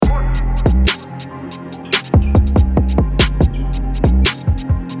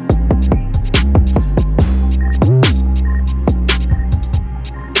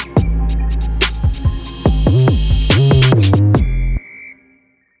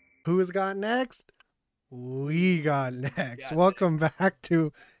Who's got next? We got next. Yeah, Welcome next. back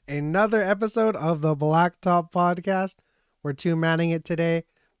to another episode of the Blacktop Podcast. We're two manning it today.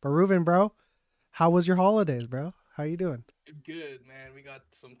 But Ruben, bro, how was your holidays, bro? How you doing? It's good, man. We got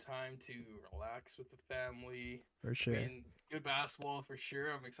some time to relax with the family. For I sure. mean, good basketball for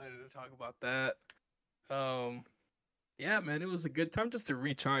sure. I'm excited to talk about that. Um, yeah, man, it was a good time just to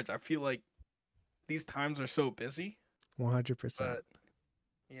recharge. I feel like these times are so busy, 100%. but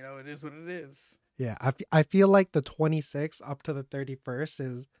it is what it is. Yeah, I feel like the 26th up to the 31st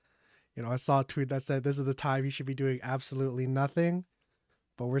is, I saw a tweet that said this is the time you should be doing absolutely nothing,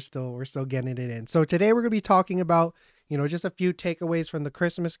 but we're still getting it in. So today we're going to be talking about, just a few takeaways from the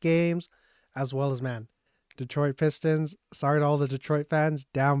Christmas games as well as, man, Detroit Pistons. Sorry to all the Detroit fans,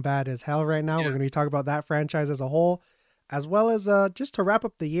 down bad as hell right now. We're Yeah, going to be talking about that franchise as a whole, as well as just to wrap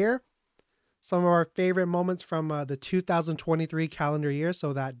up the year, some of our favorite moments from the 2023 calendar year.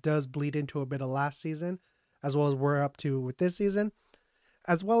 So that does bleed into a bit of last season, as well as we're up to with this season,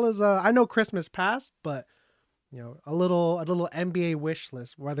 as well as I know Christmas passed, but a little NBA wish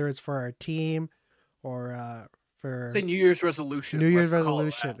list, whether it's for our team or say for New Year's resolution. New Year's Let's call it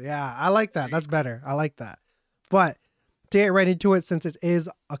resolution. that. Yeah, I like There that. you That's go. better. I like that. But to get right into it, since it is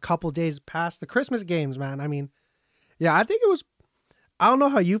a couple days past the Christmas games, man. I mean, yeah, I think it was. I don't know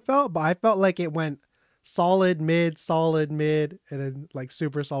how you felt, but I felt like it went solid, mid, and then like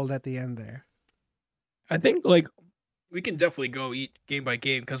super solid at the end there. I think like we can definitely go eat game by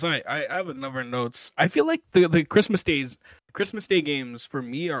game because I have a number of notes. I feel like the Christmas Day games for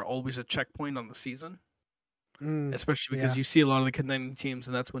me are always a checkpoint on the season, especially because Yeah, you see a lot of the contending teams,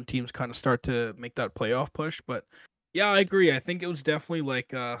 and that's when teams kind of start to make that playoff push. But yeah, I agree. I think it was definitely like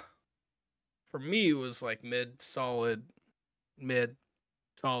for me it was like mid, solid,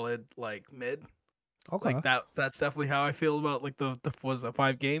 like mid. okay, Like that's definitely how I feel about like the was the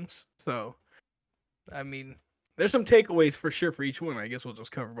 5 games. So I mean, there's some takeaways for sure for each one. I guess we'll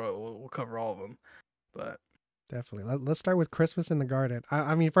just cover we'll cover all of them. But definitely. Let's start with Christmas in the Garden.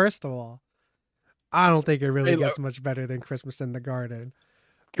 I mean, first of all, I don't think it really hey, gets much better than Christmas in the Garden.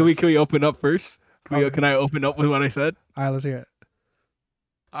 can we But can we open up first? okay, Can I open up with what I said? all right, let's hear it.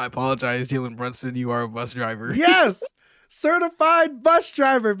 I apologize, Jalen Brunson. You are a bus driver. Yes, certified bus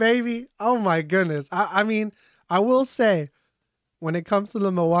driver, baby. Oh my goodness. I mean, I will say, when it comes to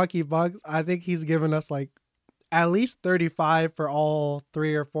the Milwaukee Bucks, I think he's given us like at least 35 for all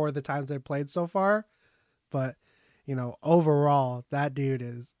three or four of the times they played so far. But overall, that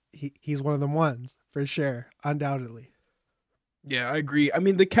dude he's one of the ones for sure, undoubtedly. Yeah, I agree. I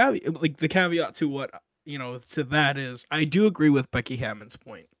mean, the caveat to what to that is, I do agree with Becky Hammond's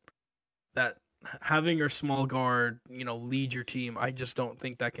point that having your small guard, lead your team. I just don't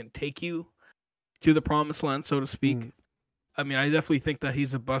think that can take you to the promised land, so to speak. Mm, I mean, I definitely think that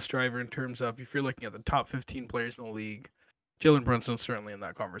he's a bus driver in terms of if you're looking at the top 15 players in the league, Jalen Brunson's certainly in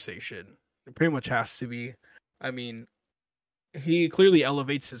that conversation. It pretty much has to be. I mean, he clearly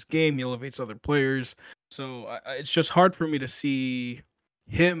elevates his game. He elevates other players. So it's just hard for me to see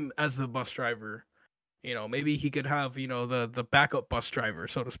him as the bus driver. Maybe he could have the backup bus driver,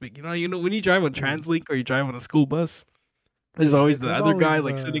 so to speak. When you drive on mm. TransLink or you drive on a school bus, there's Yeah, always the there's other guy always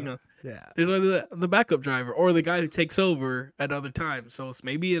like sitting the on. yeah, There's either the backup driver or the guy who takes over at other times. So it's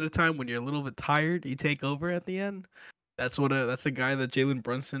maybe at a time when you're a little bit tired, you take over at the end. That's a guy that Jalen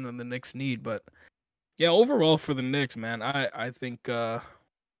Brunson and the Knicks need. But yeah, overall for the Knicks, man, I think it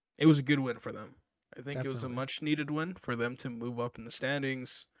was a good win for them. I think it was a definitely. much needed win for them to move up in the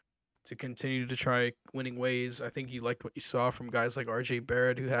standings, to continue to try winning ways. I think you liked what you saw from guys like RJ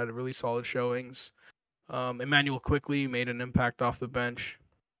Barrett, who had really solid showings. Emmanuel quickly made an impact off the bench.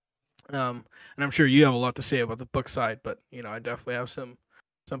 And I'm sure you have a lot to say about the book side, but I definitely have some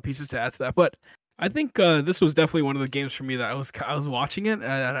pieces to add to that. But I think this was definitely one of the games for me that I was watching it,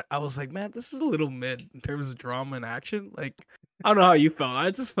 and I was like, man, this is a little mid in terms of drama and action. Like, I don't know how you felt. I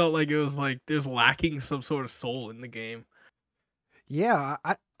just felt like it was like there's lacking some sort of soul in the game. Yeah,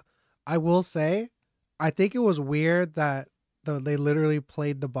 I will say, I think it was weird that they literally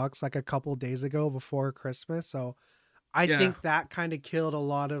played the Bucks like a couple days ago before Christmas. So I Yeah, think that kind of killed a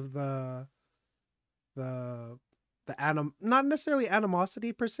lot of the not necessarily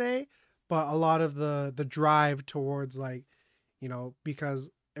animosity per se, but a lot of the drive towards like, because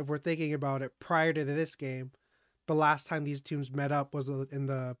if we're thinking about it, prior to this game, the last time these teams met up was in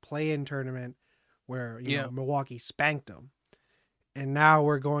the play-in tournament where yeah, Milwaukee spanked them, and now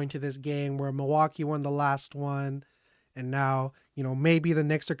we're going to this game where Milwaukee won the last one, and now maybe the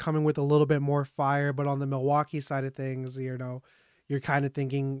Knicks are coming with a little bit more fire, but on the Milwaukee side of things, you're kind of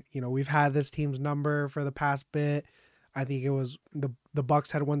thinking we've had this team's number for the past bit. I think it was the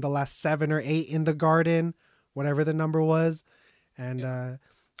Bucks had won the last 7 or 8 in the Garden, whatever the number was, and Yeah.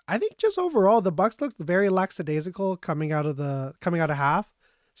 I think just overall the Bucks looked very lackadaisical coming out of half,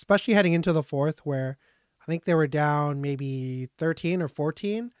 especially heading into the fourth, where I think they were down maybe 13 or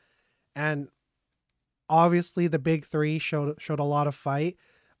 14, and obviously the big three showed a lot of fight.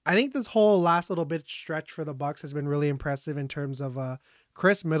 I think this whole last little bit stretch for the Bucks has been really impressive in terms of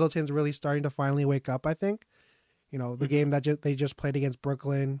Chris Middleton's really starting to finally wake up. I think the Hmm. game that they just played against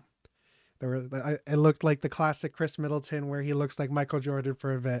Brooklyn, it looked like the classic Chris Middleton where he looks like Michael Jordan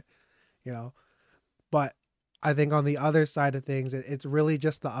for a bit, you know. But I think on the other side of things, it's really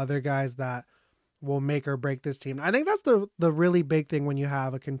just the other guys that will make or break this team. I think that's the really big thing when you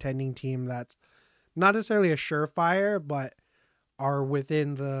have a contending team that's not necessarily a surefire, but are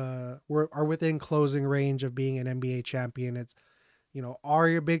within closing range of being an NBA champion. It's are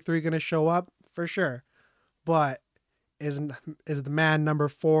your big three going to show up for sure, but is is the man number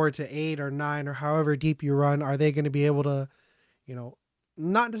 4 to 8 or 9 or however deep you run, are they going to be able to you know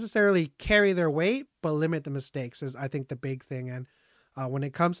not necessarily carry their weight but limit the mistakes is I think the big thing. And when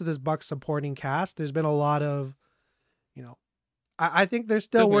it comes to this Bucks supporting cast, there's been a lot of you know I think they're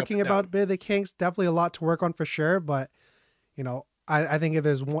still Definitely up working and about down. a bit of the kinks. Definitely a lot to work on for sure, but I think if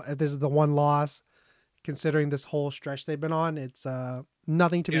this is the one loss, considering this whole stretch they've been on, it's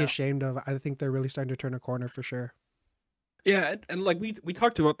nothing to be Yeah. ashamed of. I think they're really starting to turn a corner for sure. Yeah, and like we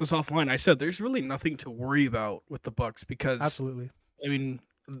talked about this offline. I said there's really nothing to worry about with the Bucks because Absolutely. I mean,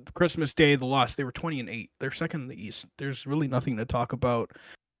 Christmas Day, the loss, they were 20-8. They're second in the East. There's really nothing to talk about.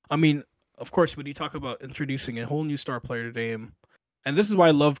 I mean, of course, when you talk about introducing a whole new star player to the game, and this is why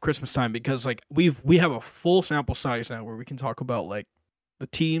I love Christmas time because like we have a full sample size now where we can talk about like the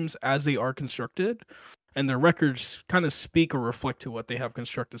teams as they are constructed and their records kind of speak or reflect to what they have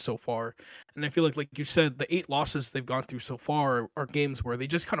constructed so far. And I feel like you said, the 8 losses they've gone through so far are games where they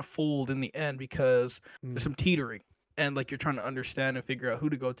just kind of fold in the end because there's Mm. some teetering. And like you're trying to understand and figure out who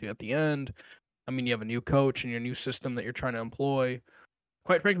to go to at the end. I mean, you have a new coach and your new system that you're trying to employ.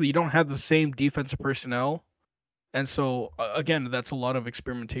 Quite frankly, you don't have the same defensive personnel, and so again, that's a lot of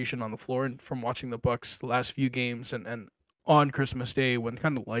experimentation on the floor. And from watching the Bucks the last few games and on Christmas Day when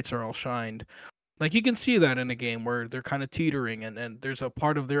kind of lights are all shined, like you can see that in a game where they're kind of teetering and there's a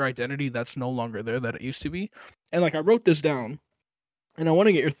part of their identity that's no longer there that it used to be. And like I wrote this down and I want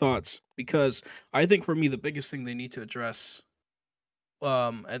to get your thoughts because I think for me the biggest thing they need to address,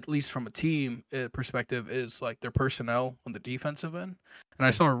 at least from a team perspective, is like their personnel on the defensive end. And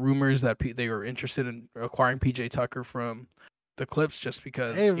I saw rumors that they were interested in acquiring PJ Tucker from the Clips just Hey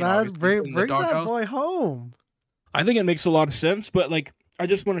because man, obviously he's been in the bring that doghouse. boy home. I think it makes a lot of sense, but like I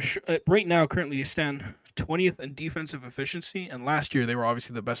just want to right now currently they stand 20th in defensive efficiency, and last year they were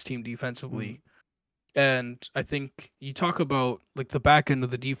obviously the best team Mm. defensively. And I think you talk about like the back end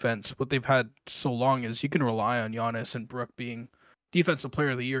of the defense, what they've had so long is you can rely on Giannis and Brook being defensive player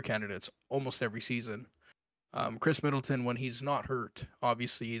of the year candidates almost every season. Chris Middleton, when he's not hurt,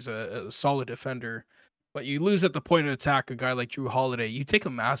 obviously he's a solid defender. But you lose at the point of attack a guy like Drew Holiday, you take a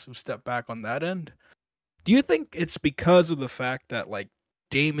massive step back on that end. Do you think it's because of the fact that like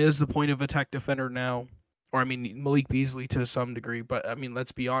Dame is the point of attack defender now? Or I mean Malik Beasley to some degree, but I mean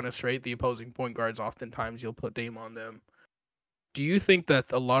let's be honest, right? The opposing point guards oftentimes you'll put Dame on them. Do you think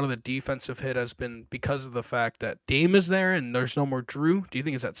that a lot of the defensive hit has been because of the fact that Dame is there and there's no more Drew? Do you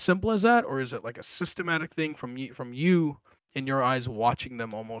think it's that simple as that, or is it like a systematic thing from you in your eyes watching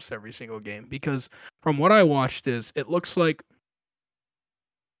them almost every single game? Because from what I watched, is it looks like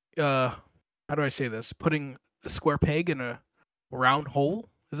uh, how do I say this? Putting a square peg in a round hole.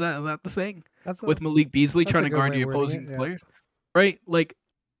 Is that the saying? That's a With Malik Beasley that's trying a to good guard way of the wording it. opposing Yeah. players, right? Like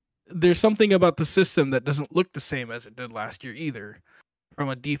there's something about the system that doesn't look the same as it did last year either from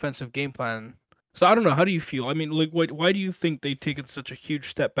a defensive game plan. So I don't know. How do you feel? I mean, like, why do you think they've taken such a huge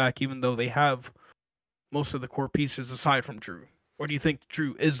step back, even though they have most of the core pieces aside from Drew? Or do you think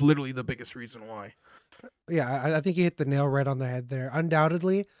Drew is literally the biggest reason why? Yeah, I think you hit the nail right on the head there.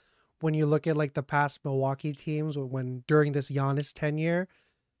 Undoubtedly, when you look at like the past Milwaukee teams, when during this Giannis tenure,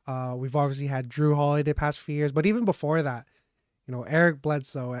 we've obviously had Drew Holiday the past few years, but even before that, Eric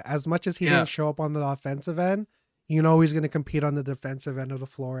Bledsoe, as much as he Yeah, didn't show up on the offensive end, he's going to compete on the defensive end of the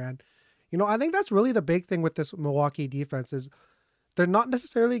floor. And, I think that's really the big thing with this Milwaukee defense is they're not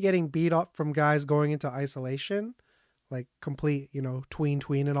necessarily getting beat up from guys going into isolation, like complete,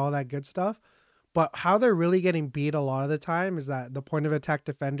 tween and all that good stuff. But how they're really getting beat a lot of the time is that the point of attack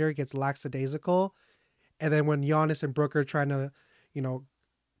defender gets lackadaisical. And then when Giannis and Brooke are trying to, you know,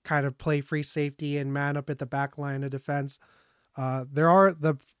 kind of play free safety and man up at the back line of defense,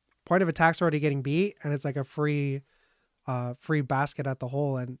 the point of attack's already getting beat, and it's like a free free basket at the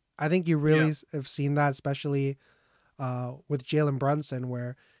hole. And I think you Yeah. really have seen that, especially with Jalen Brunson,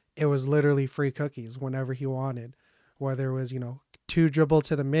 where it was literally free cookies whenever he wanted. Whether it was, two dribble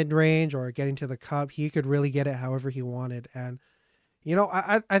to the mid range or getting to the cup, he could really get it however he wanted. And,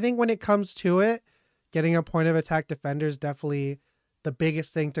 I think when it comes to it, getting a point of attack defender is definitely the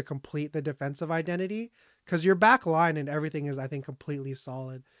biggest thing to complete the defensive identity, because your back line and everything is, I think, completely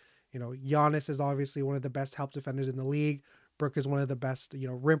solid. Giannis is obviously one of the best help defenders in the league. Brook is one of the best,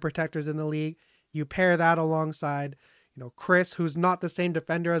 rim protectors in the league. You pair that alongside, Chris, who's not the same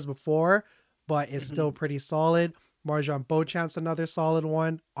defender as before, but is still Hmm. pretty solid. Marjan Beauchamp's another solid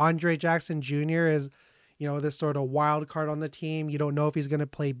one. Andre Jackson Jr. is, this sort of wild card on the team. You don't know if he's going to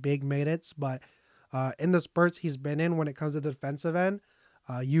play big minutes, but in the spurts he's been in when it comes to the defensive end,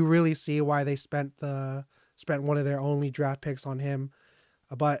 you really see why they spent one of their only draft picks on him.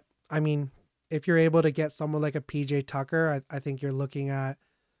 But I mean, if you're able to get someone like a PJ Tucker, I think you're looking at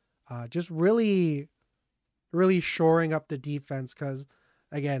just really, really shoring up the defense, because,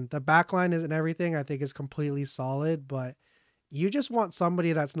 again, the back line isn't everything. I think is completely solid, but you just want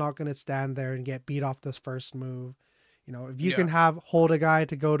somebody that's not going to stand there and get beat off this first move. If you Yeah. can hold a guy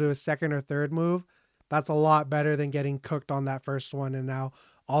to go to a second or third move, that's a lot better than getting cooked on that first one. And now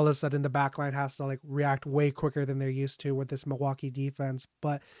all of a sudden the back line has to like react way quicker than they're used to with this Milwaukee defense.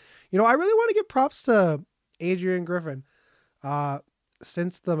 But, I really want to give props to Adrian Griffin. Uh,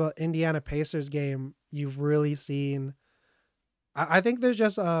 since the Indiana Pacers game, you've really seen, I think there's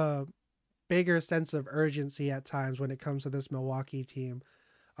just a bigger sense of urgency at times when it comes to this Milwaukee team.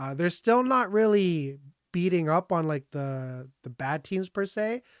 They're still not really beating up on like the bad teams per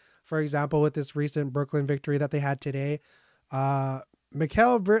se. For example, with this recent Brooklyn victory that they had today, uh,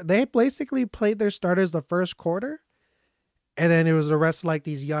 they basically played their starters the first quarter, and then it was the rest of like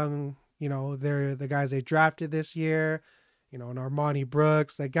these young, they're the guys they drafted this year, and Armani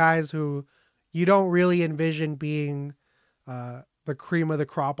Brooks, the guys who you don't really envision being the cream of the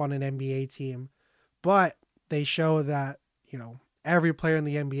crop on an NBA team, but they show that, every player in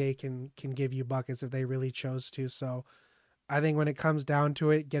the NBA can give you buckets if they really chose to. So I think when it comes down to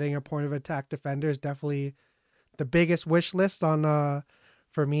it, getting a point of attack defender is definitely the biggest wish list on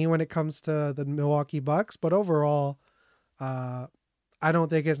for me when it comes to the Milwaukee Bucks. But overall, uh, I don't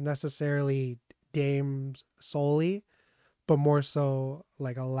think it's necessarily Dame's solely, but more so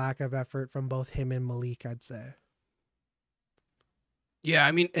like a lack of effort from both him and Malik, I'd say. Yeah,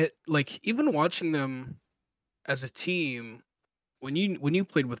 I mean, like even watching them as a team, when you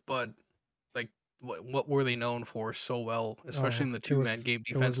played with Bud, like what were they known for so well, especially Oh, in the it two-man was game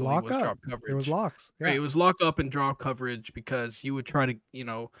it was defensively, lock was up. drop It was coverage. locks. Right, Yeah. it was lock up and drop coverage because you would try to,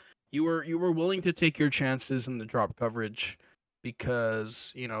 you were willing to take your chances in the drop coverage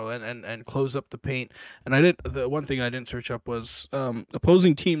because, and close up the paint. And the one thing I didn't search up was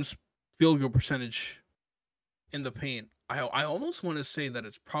opposing teams field goal percentage in the paint. I almost want to say that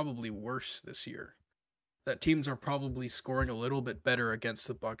it's probably worse this year. That teams are probably scoring a little bit better against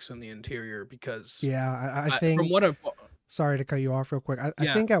the Bucks in the interior because Yeah, I from what think, I've sorry to cut you off real quick. I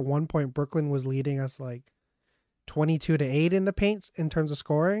yeah. think at one point Brooklyn was leading us like 22-8 in the paints in terms of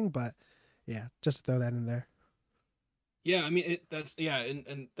scoring, but yeah, just to throw that in there. Yeah, I mean that's yeah,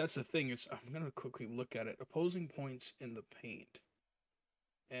 and that's the thing. It's I'm gonna quickly look at it. Opposing points in the paint,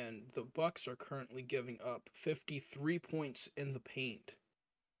 and the Bucks are currently giving up 53 points in the paint,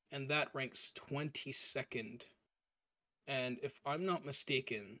 and that ranks 22nd. And if I'm not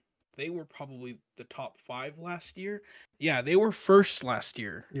mistaken, they were probably the top 5 last year. Yeah, they were first last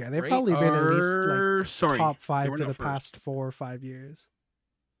year, Yeah, they've right? probably been at least like Or sorry, top they five were for not the first. past 4 or 5 years.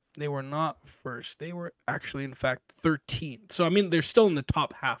 They were not first. They were actually, in fact, 13th. So I mean, they're still in the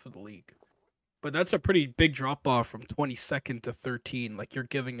top half of the league. But that's a pretty big drop off from 22nd to 13. Like you're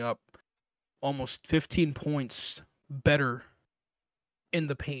giving up almost 15 points better in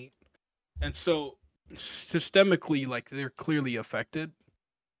the paint. And so systemically, like they're clearly affected.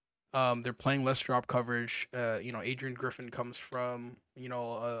 They're playing less drop coverage. Adrian Griffin comes from,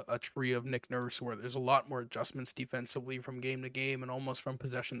 a tree of Nick Nurse where there's a lot more adjustments defensively from game to game and almost from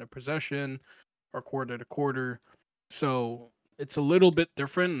possession to possession or quarter to quarter. So it's a little bit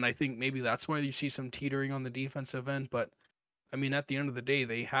different, and I think maybe that's why you see some teetering on the defensive end. But I mean, at the end of the day,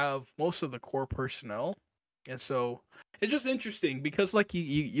 they have most of the core personnel, and so it's just interesting because, like,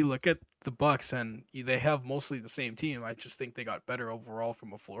 you look at the Bucks and they have mostly the same team. I just think they got better overall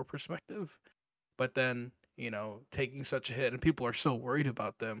from a floor perspective. But then, taking such a hit, and people are so worried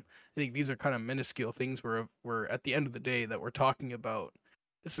about them. I think these are kind of minuscule things where at the end of the day that we're talking about.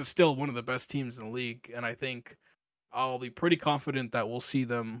 This is still one of the best teams in the league, and I think I'll be pretty confident that we'll see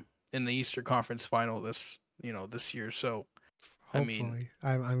them in the Eastern Conference Final this year. So I mean, Hopefully.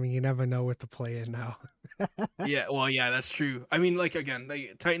 I mean, you never know with the play in now. yeah, well, yeah, that's true. I mean, like again,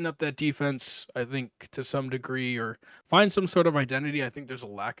 they tighten up that defense, I think, to some degree, or find some sort of identity. I think there's a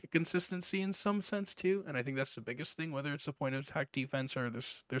lack of consistency in some sense too, and I think that's the biggest thing, whether it's the point of attack defense or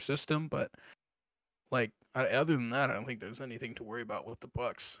their system. But like other than that, I don't think there's anything to worry about with the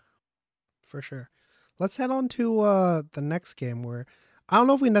Bucks. For sure. Let's head on to the next game where I don't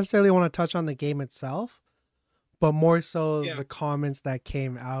know if we necessarily want to touch on the game itself, but more so Yeah. the comments that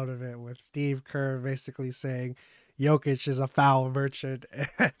came out of it with Steve Kerr basically saying Jokic is a foul merchant.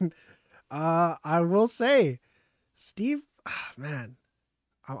 And I will say, Steve, man,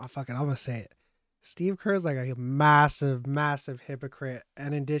 I'm gonna say it. Steve Kerr is like a massive, massive hypocrite.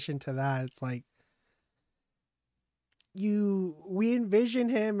 And in addition to that, it's like we envision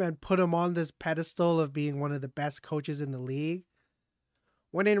him and put him on this pedestal of being one of the best coaches in the league.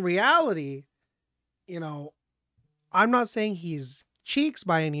 When in reality, you know, I'm not saying he's cheeks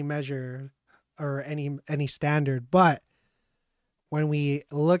by any measure or any standard, but when we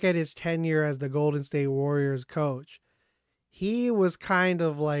look at his tenure as the Golden State Warriors coach, he was kind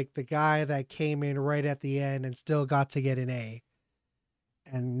of like the guy that came in right at the end and still got to get an A.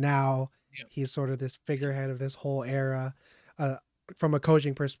 And now Yeah. he's sort of this figurehead of this whole era uh, from a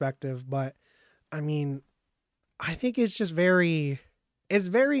coaching perspective. But I mean, I think it's just it's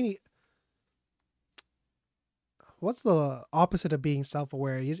very, what's the opposite of being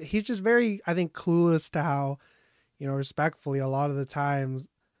self-aware? He's just very, I think, clueless to how, respectfully, a lot of the times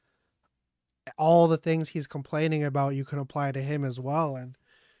all the things he's complaining about you can apply to him as well. And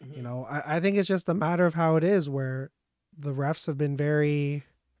Mhm. I think it's just a matter of how it is, where the refs have been very,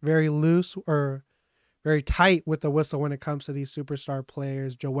 very loose or very tight with the whistle when it comes to these superstar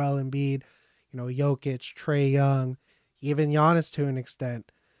players, Joel Embiid, Jokic, Trey Young, even Giannis to an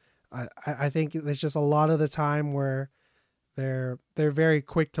extent. I think there's just a lot of the time where they're very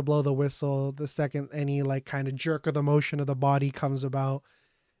quick to blow the whistle the second any like kind of jerk of the motion of the body comes about,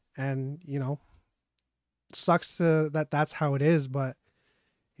 and sucks that's how it is, but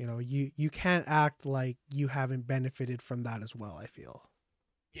you can't act like you haven't benefited from that as well, I feel.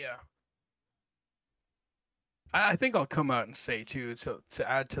 Yeah. I think I'll come out and say too to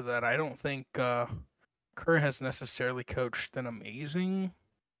add to that. I don't think Kerr has necessarily coached an amazing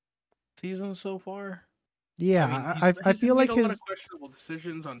season so far. I mean, Yeah, I he's feel made like a lot of his questionable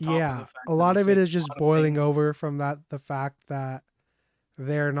decisions on top of the yeah, fact a that lot he's of it saying is a just lot of boiling things. over from the fact that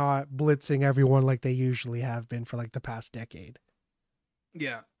they're not blitzing everyone like they usually have been for like the past decade.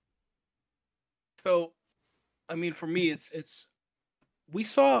 Yeah. So, I mean, for me, it's we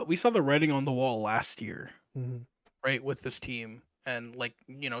saw the writing on the wall last year, Mm-hmm. right, with this team, and like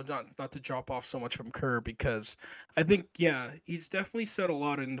not to drop off so much from Kerr because I think yeah he's definitely said a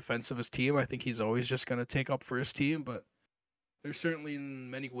lot in defense of his team. I think he's always just gonna take up for his team, but there's certainly in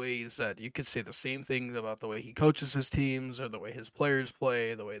many ways that you could say the same thing about the way he coaches his teams or the way his players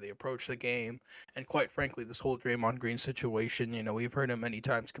play, the way they approach the game. And quite frankly, this whole Draymond Green situation, we've heard him many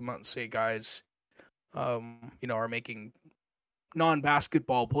times come out and say guys, are making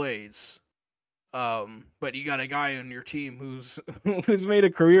non-basketball plays. But you got a guy on your team who's who's made a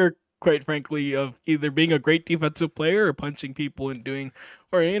career, quite frankly, of either being a great defensive player or punching people and doing,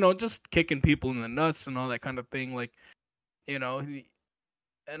 or just kicking people in the nuts and all that kind of thing. Like, you know,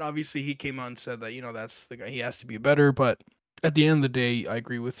 and obviously he came out and said that that's the guy, he has to be better. But at the end of the day, I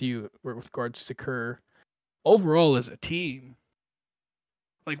agree with you with regards to Kerr. Overall, as a team,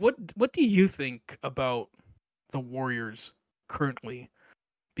 like what do you think about the Warriors currently?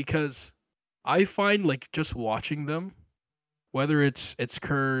 Because I find like just watching them, whether it's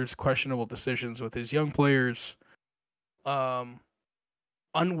Kerr's questionable decisions with his young players, um,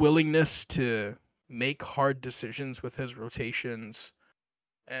 unwillingness to make hard decisions with his rotations,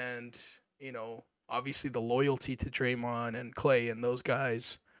 and obviously the loyalty to Draymond and Clay and those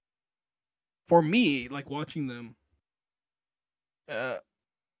guys. For me, like watching them, uh,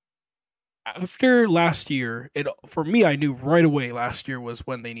 after last year, it for me, I knew right away last year was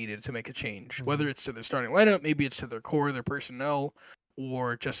when they needed to make a change. Mm-hmm. Whether it's to their starting lineup, maybe it's to their core, their personnel,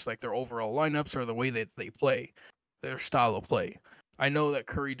 or just like their overall lineups or the way that they play, their style of play. I know that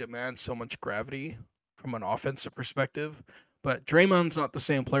Curry demands so much gravity from an offensive perspective, but Draymond's not the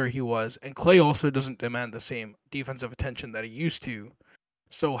same player he was, and Clay also doesn't demand the same defensive attention that he used to.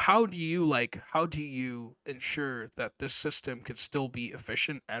 So how do you ensure that this system could still be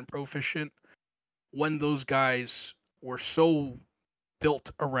efficient and proficient when those guys were so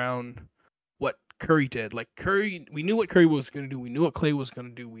built around what Curry did? Like Curry, we knew what Curry was going to do. We knew what Clay was going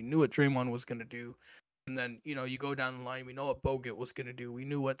to do. We knew what Draymond was going to do. And then, you go down the line, we know what Bogut was going to do. We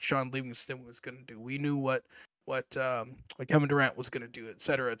knew what Sean Livingston was going to do. We knew what like Kevin Durant was going to do, et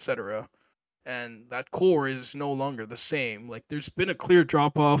cetera, et cetera. And that core is no longer the same. Like, there's been a clear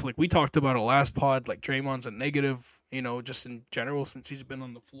drop off. Like, we talked about it last pod. Like, Draymond's a negative, just in general since he's been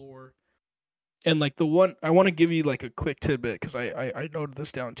on the floor. And like the one, I want to give you like a quick tidbit because I noted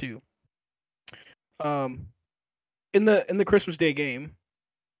this down too. Um, in the Christmas Day game,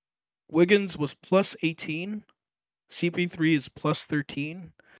 Wiggins was plus 18, CP3 is plus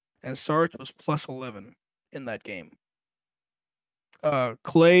 13, and Sarge was plus 11 in that game.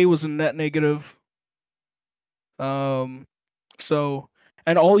 Clay was a net negative. So,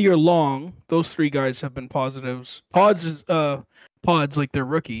 and all year long, those three guys have been positives. Pods, like their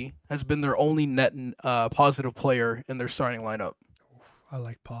rookie, has been their only net positive player in their starting lineup. I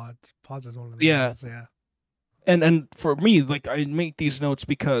like Pods. Pods is one of the Yeah, guys. Yeah. and for me, like, I make these notes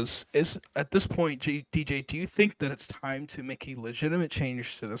because is at this point, DJ, do you think that it's time to make a legitimate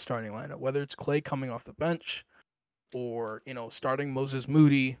change to the starting lineup, whether it's Clay coming off the bench, or starting Moses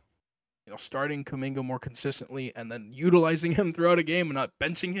Moody, starting Kuminga more consistently, and then utilizing him throughout a game and not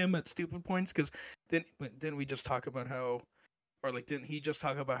benching him at stupid points? Because didn't we just talk about how, or like, didn't he just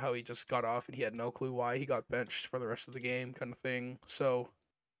talk about how he just got off and he had no clue why he got benched for the rest of the game, kind of thing? So,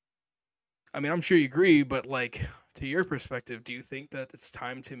 I mean, I'm sure you agree, but like, to your perspective, do you think that it's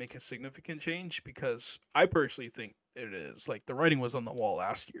time to make a significant change? Because I personally think it is. Like, the writing was on the wall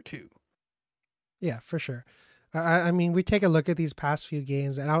last year too. Yeah, for sure. I mean, we take a look at these past few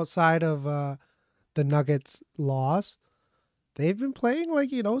games, and outside of the Nuggets' loss, they've been playing like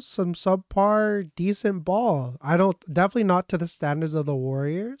some subpar, decent ball. I don't definitely not to the standards of the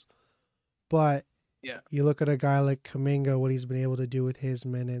Warriors, but Yeah, you look at a guy like Kaminga, what he's been able to do with his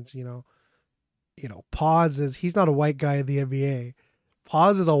minutes. Pods is he's not a white guy in the NBA.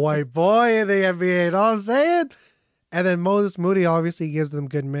 Pods is a white boy in the NBA. You know what I'm saying? And then Moses Moody obviously gives them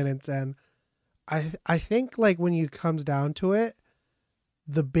good minutes, and I think like when you comes down to it,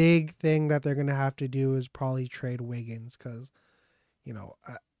 the big thing that they're gonna have to do is probably trade Wiggins because you know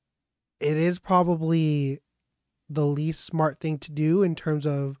it is probably the least smart thing to do in terms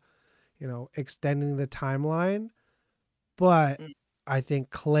of extending the timeline. But mm, I think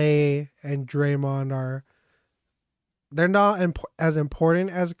Clay and Draymond are they're not as important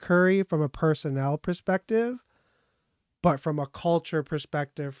as Curry from a personnel perspective, but from a culture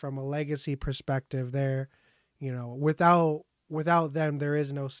perspective, from a legacy perspective, they're without them there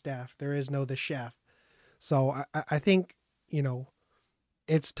is no Steph, there is no the chef. So I think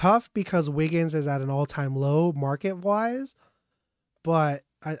it's tough because Wiggins is at an all time low market wise, but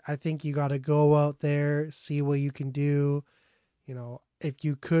I think you got to go out there, see what you can do. If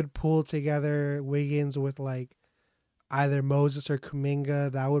you could pull together Wiggins with like either Moses or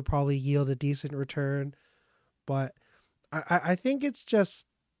Kuminga, that would probably yield a decent return. But I think it's just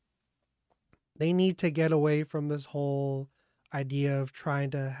they need to get away from this whole idea of trying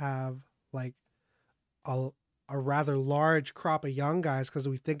to have like a, a rather large crop of young guys because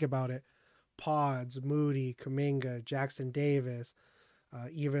we think about it. Pods, Moody, Kuminga, Jackson Davis,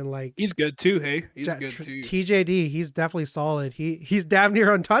 even like he's good too. Hey, he's good too. TJD, he's definitely solid. He's damn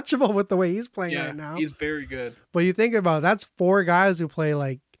near untouchable with the way he's playing Yeah, right now. he's very good. But you think about it, that's four guys who play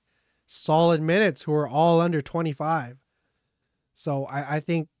like solid minutes who are all under 25. So I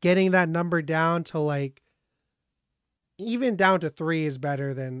think getting that number down to like even down to three is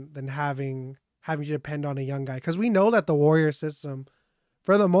better than having to depend on a young guy because we know that the Warrior system,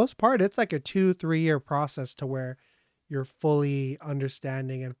 for the most part, it's like a 2-3 year process to where you're fully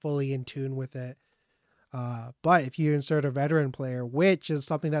understanding and fully in tune with it. But if you insert a veteran player, which is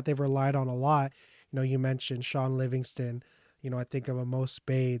something that they've relied on a lot, you mentioned Sean Livingston. I think of a Mo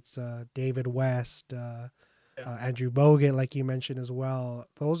Spades, David West, Yeah, Andrew Bogut, like you mentioned as well.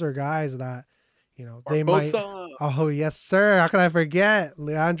 Those are guys that, they might. Barbosa. Oh, yes, sir. How can I forget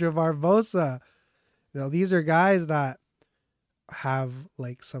Leandro Barbosa? These are guys that have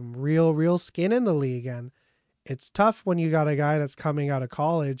like some real skin in the league. And it's tough when you got a guy that's coming out of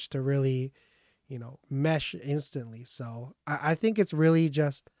college to really, mesh instantly. So I think it's really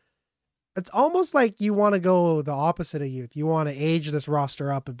just, it's almost like you want to go the opposite of youth. You want to age this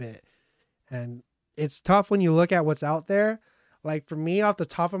roster up a bit. And it's tough when you look at what's out there. Like for me, off the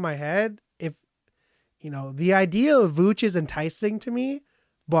top of my head, if the idea of Vooch is enticing to me,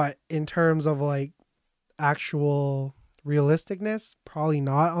 but in terms of like actual realisticness, probably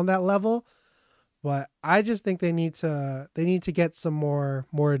not on that level. But I just think they need to get some more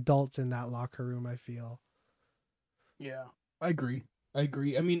adults in that locker room, I feel. Yeah, I agree.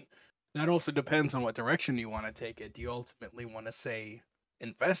 I mean, that also depends on what direction you want to take it. Do you ultimately want to say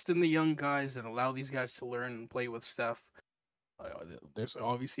invest in the young guys and allow these guys to learn and play with Steph. There's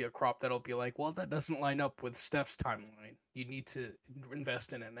obviously a crop that'll be like, well, that doesn't line up with Steph's timeline. You need to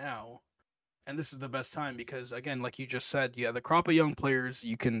invest in it now. And this is the best time because, again, like you just said, yeah, the crop of young players,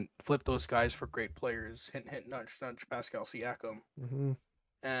 you can flip those guys for great players. Hint, hint, nudge, nudge, Pascal Siakam. Hmm.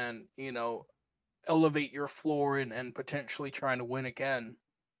 And, elevate your floor and potentially trying to win again.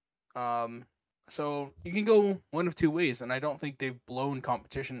 Um, so you can go one of two ways, and I don't think they've blown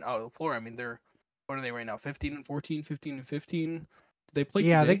competition out of the floor. I mean, what are they right now? 15 and 14, 15 and 15. Did they play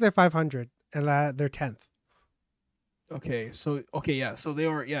Yeah, I think today? they're 500 and they're 10th. Okay, yeah. So they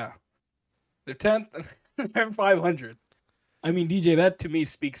are, yeah. They're 10th and they're 500. I mean, DJ, that to me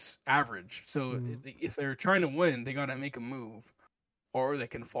speaks average. So Mm. if they're trying to win, they got to make a move, or they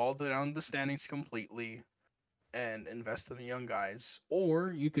can fall down the standings completely and invest in the young guys,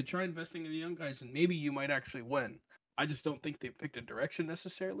 or you could try investing in the young guys and maybe you might actually win. I just don't think they've picked a direction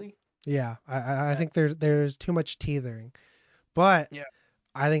necessarily. Yeah, I Uh, think there's too much teethering, but yeah,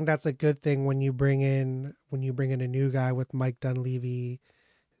 I think that's a good thing when you bring in a new guy with Mike Dunleavy.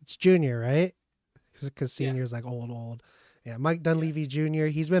 It's junior, right? Because yeah, senior's like old. Yeah, Mike yeah, Dunleavy Jr.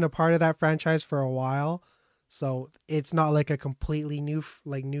 He's been a part of that franchise for a while, so it's not like a completely new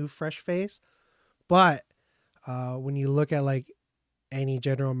fresh face. But when you look at like any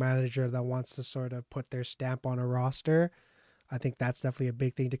general manager that wants to sort of put their stamp on a roster, I think that's definitely a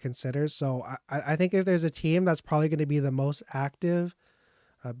big thing to consider. So I think if there's a team that's probably going to be the most active,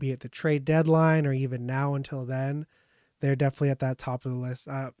 be it the trade deadline or even now until then, they're definitely at that top of the list.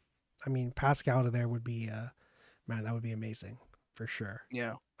 I mean, Pascal to there would be, man, that would be amazing for sure,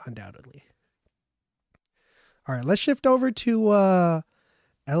 yeah. undoubtedly. All right, let's shift over to LA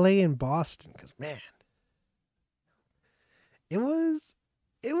and Boston because man, it was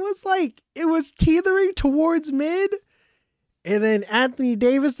it was teetering towards mid, and then Anthony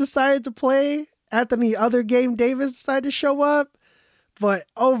Davis decided to play. Anthony other game Davis decided to show up, but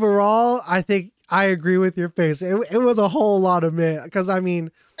overall, I think I agree with your face. It was a whole lot of mid because I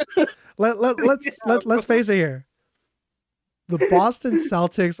mean, Yeah, let's bro. face it here. The Boston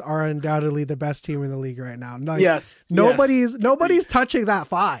Celtics are undoubtedly the best team in the league right now. Like Yes, agreed. nobody's touching that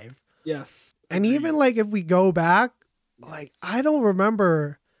five. Yes, And even agreed. like if we go back, like I don't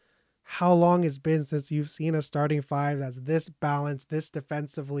remember how long it's been since you've seen a starting five that's this balanced, this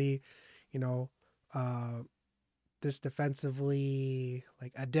defensively, you know, uh this defensively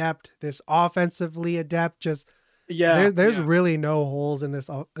like adept, this offensively adept. Just Yeah, there's yeah, really no holes in this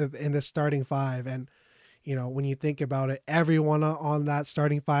starting five. And when you think about it, everyone on that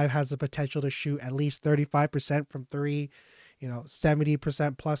starting five has the potential to shoot at least 35% from three,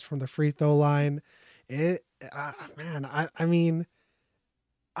 70% plus from the free throw line. It, man, I mean,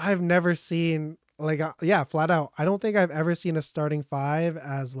 I've never seen like, yeah, flat out. I don't think I've ever seen a starting five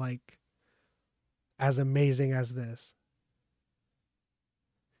as like, as amazing as this.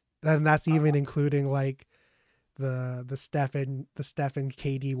 And that's uh, even including like the Stephen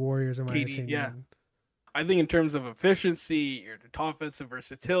KD Warriors, in my KD. Yeah, opinion. I think in terms of efficiency, your offensive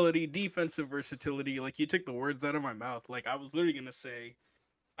versatility, defensive versatility, like you took the words out of my mouth. Like I was literally gonna say,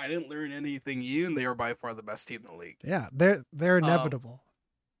 I didn't learn anything new, and they are by far the best team in the league. Yeah, they're Um, inevitable.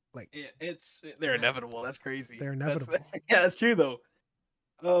 Like, they're man, inevitable. That's crazy. they're That's inevitable. yeah, that's true though.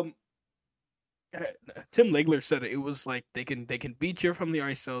 Um, Tim Legler said it was like they can beat you from the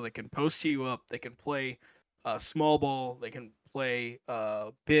ISO, they can post you up, they can play small ball, they can play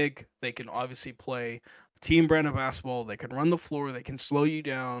big, they can obviously play team brand of basketball, they can run the floor, they can slow you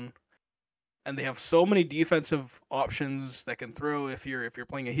down, and they have so many defensive options that can throw if you're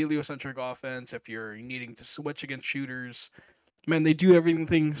playing a heliocentric offense, if you're needing to switch against shooters. Man, they do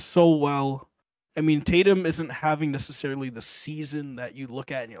everything so well. I mean, Tatum isn't having necessarily the season that you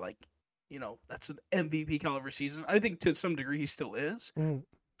look at and you're like, that's an MVP caliber season. I think to some degree he still is, Mm.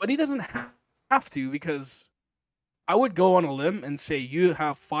 but he doesn't have to because I would go on a limb and say you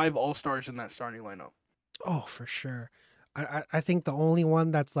have 5 All-Stars in that starting lineup. Oh, for sure. I think the only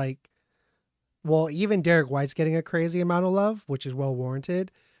one that's like, well, even Derek White's getting a crazy amount of love, which is well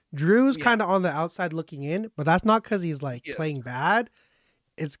warranted. Drew's Yeah, kind of on the outside looking in, but that's not because he's like yes. playing bad.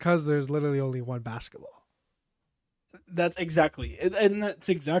 It's because there's literally only one basketball. That's exactly, and that's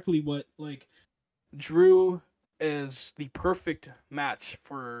exactly what like Drew is the perfect match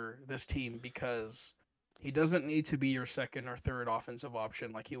for this team because he doesn't need to be your second or third offensive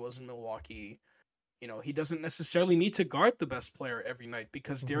option like he was in Milwaukee. He doesn't necessarily need to guard the best player every night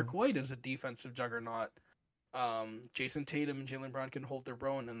because Mm-hmm. Derek White is a defensive juggernaut. Jason Tatum and Jalen Brown can hold their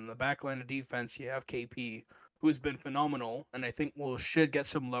own, and in the back line of defense, you have KP, who has been phenomenal, and I think should get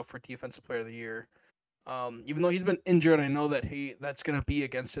some love for Defensive Player of the Year. Even though he's been injured, I know that that's gonna be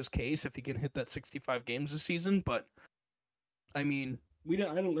against his case if he can hit that 65 games this season. But I mean, I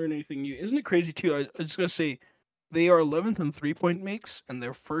didn't learn anything new. Isn't it crazy too? I just gotta say, they are 11th in 3-point makes and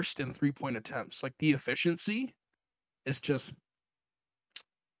they're first in 3-point attempts. Like the efficiency is just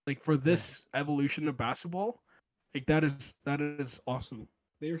like for Man, this evolution of basketball, like that is awesome.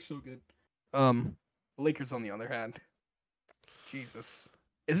 They are so good. The Lakers on the other hand, Jesus,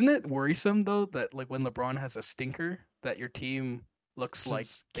 isn't it worrisome though that like when LeBron has a stinker, that your team looks like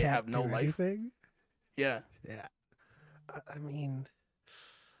just they can't have no do life? anything. Yeah, Yeah. I mean,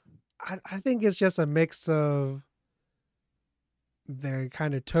 I think it's just a mix of they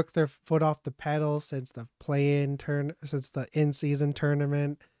kind of took their foot off the pedal since the in season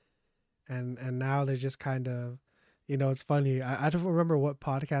tournament, and now they're just kind of, it's funny. I don't remember what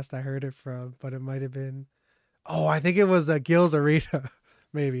podcast I heard it from, but it might have been, oh, I think it was Gil's Arena,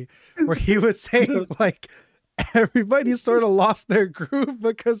 maybe, where he was saying like everybody sort of lost their groove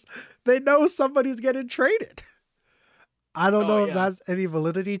because they know somebody's getting traded. I don't oh know if yeah, that's any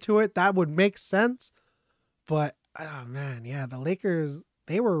validity to it. That would make sense, but oh man, yeah, the Lakers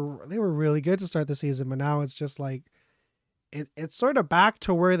they were really good to start the season, but now it's just like it's sort of back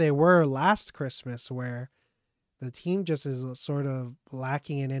to where they were last Christmas, where the team just is sort of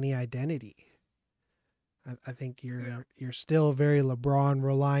lacking in any identity. I think yeah, you're still very LeBron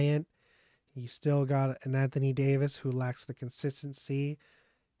reliant. You still got an Anthony Davis who lacks the consistency,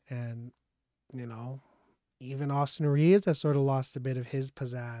 and you know even Austin Reeves has sort of lost a bit of his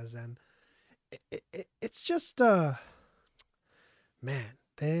pizzazz, and it's just man,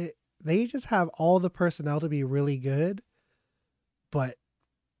 they just have all the personnel to be really good, but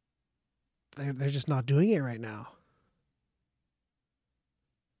they're just not doing it right now.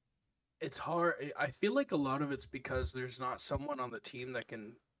 it's hard. I feel like a lot of it's because there's not someone on the team that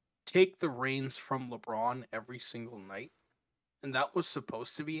can take the reins from LeBron every single night, and that was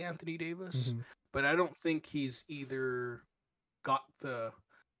supposed to be Anthony Davis, Mm-hmm. but I don't think he's either got the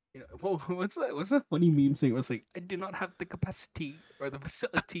well, what's that funny meme saying? It's like I do not have the capacity or the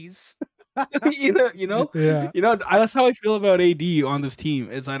facilities. you know, you know, Yeah, that's how I feel about AD on this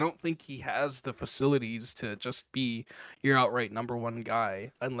team. Is I don't think he has the facilities to just be your outright number one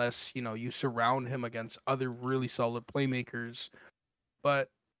guy unless you surround him against other really solid playmakers. But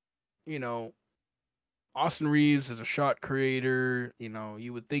you know, Austin Reeves is a shot creator.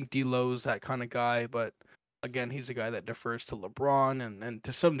 You would think D'Lo's that kind of guy, but again, he's a guy that defers to LeBron, and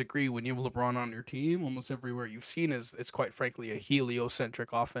to some degree, when you have LeBron on your team, almost everywhere you've seen is it's quite frankly a heliocentric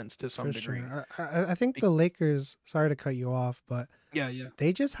offense to some for degree. sure. I think Be- the Lakers. Sorry to cut you off, but yeah, yeah,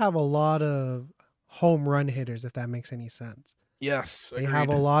 they just have a lot of home run hitters. If that makes any sense, yes, they have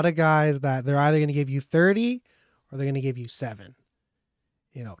a agreed. lot of guys that they're either going to give you 30 or they're going to give you 7.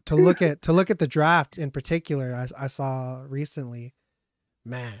 To look at the draft in particular, I saw recently.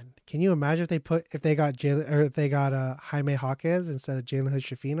 Man, can you imagine if they got Jalen or if they got Jaime Jaquez instead of Jalen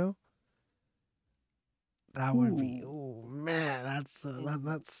Hood-Schifino? That would be, Ooh, oh man, that's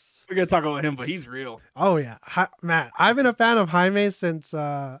we're gonna talk about him, but he's real. oh yeah, man. I've been a fan of Jaime since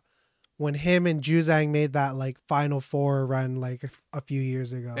when him and Juzang made that like Final Four run like a few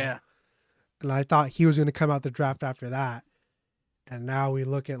years ago, Yeah, and I thought he was going to come out the draft after that. And now we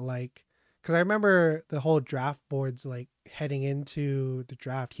look at like, because I remember the whole draft boards like heading into the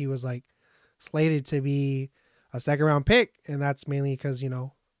draft, he was like slated to be a second round pick, and that's mainly because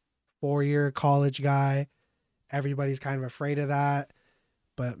 4-year college guy. Everybody's kind of afraid of that,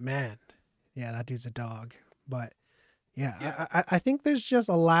 but man, yeah, that dude's a dog. But yeah, yeah, I think there's just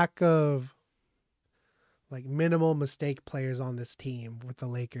a lack of like minimal mistake players on this team with the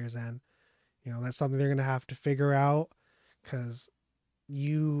Lakers, and that's something they're gonna have to figure out because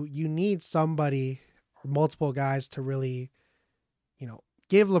you need somebody or multiple guys to really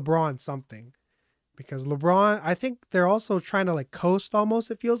give LeBron something, because LeBron, I think they're also trying to like coast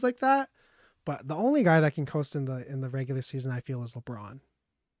almost, it feels like that, but the only guy that can coast in the regular season I feel is LeBron.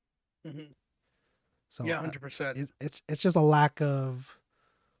 hmm So yeah, 100%. it's just a lack of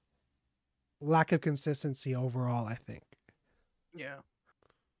consistency overall, I think. Yeah.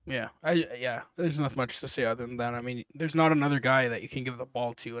 Yeah. There's not much to say other than that. I mean, there's not another guy that you can give the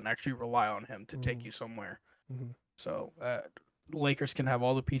ball to and actually rely on him to take Mm-hmm. you somewhere. Mm-hmm. So, Lakers can have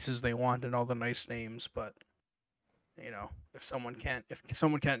all the pieces they want and all the nice names, but if someone can't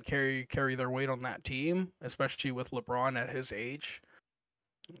carry their weight on that team, especially with LeBron at his age,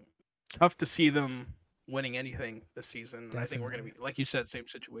 tough to see them winning anything this season. And I think we're gonna Definitely. be, like you said, same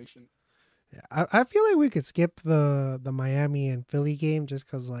situation. Yeah, I feel like we could skip the Miami and Philly game just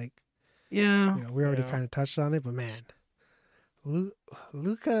because like Yeah, we already yeah, kind of touched on it, but man, Lu-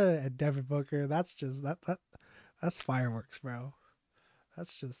 Luca and Devin Booker. That's just that's fireworks, bro.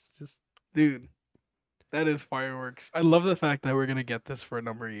 That's just Dude, that is fireworks. I love the fact that we're gonna get this for a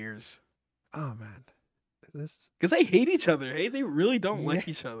number of years. oh man. This Because they hate each other. Hey, they really don't yeah. like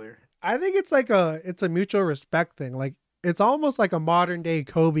each other. I think it's a mutual respect thing. Like it's almost like a modern day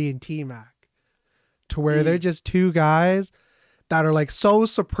Kobe and T Mac, to where they're Mm, just two guys that are like so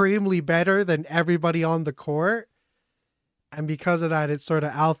supremely better than everybody on the court, and because of that, it's sort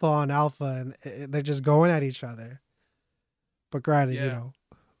of alpha on alpha, and they're just going at each other. But granted, yeah.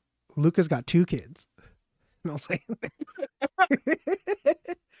 Luca's got two kids. You know what I'm saying?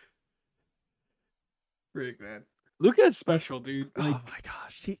 Rick, man. Luca is special, dude. Like, Oh my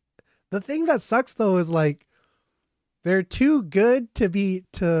gosh. The thing that sucks though is like they're too good to be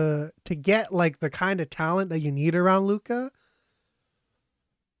to get like the kind of talent that you need around Luca,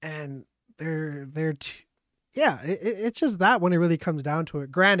 and they're too, yeah. It's just that when it really comes down to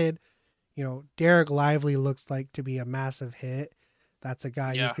it. Granted, Derek Lively looks like to be a massive hit. That's a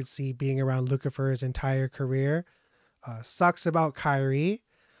guy you yeah, could see being around Luca for his entire career. Sucks about Kyrie,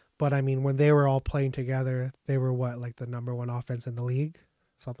 but I mean when they were all playing together, they were what, like the number one offense in the league,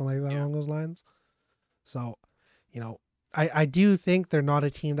 something like that yeah, along those lines. So, I do think they're not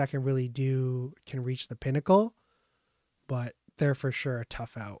a team that can reach the pinnacle, but they're for sure a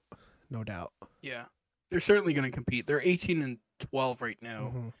tough out, no doubt. yeah. They're certainly going to compete. They're 18 and 12 right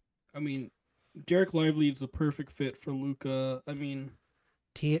now. Mm-hmm. I mean, Derek Lively is the perfect fit for Luca. I mean,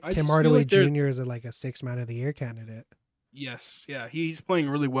 I Tim just feel Hardaway like they're Jr. is like a 6 man of the year candidate. yes, yeah. He's playing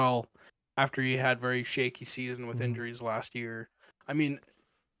really well after he had very shaky season with Mm-hmm. injuries last year. I mean,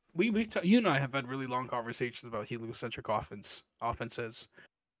 you and I have had really long conversations about heliocentric offenses,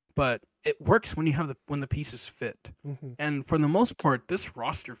 but it works when when the pieces fit. Mm-hmm. And for the most part, this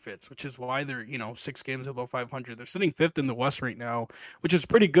roster fits, which is why they're 6 games above 500. They're sitting fifth in the West right now, which is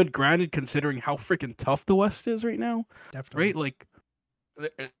pretty good, granted, considering how freaking tough the West is right now. Definitely. Right? Like,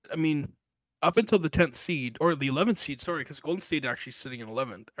 I mean, up until the 10th seed or the 11th seed, sorry, because Golden State actually sitting in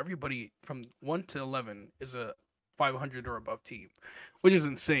 11th. Everybody from 1 to 11 is a 500 or above team, which is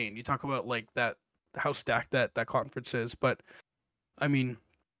insane. You talk about like that, how stacked that conference is, but I mean,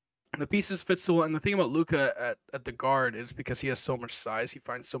 the pieces fit so well. And the thing about Luca at the guard is because he has so much size, he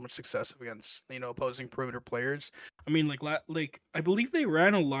finds so much success against opposing perimeter players. I mean, like I believe they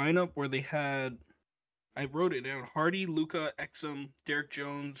ran a lineup where they had, I wrote it down: Hardy, Luca, Exum, Derek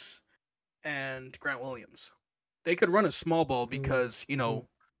Jones, and Grant Williams. They could run a small ball because Mm-hmm.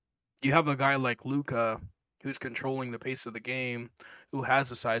 you have a guy like Luca who's controlling the pace of the game, who has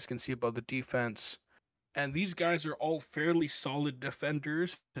the size, can see above the defense, and these guys are all fairly solid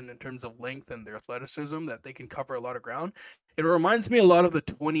defenders and in terms of length and their athleticism that they can cover a lot of ground. It reminds me a lot of the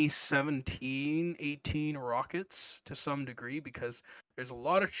 2017-18 Rockets to some degree because there's a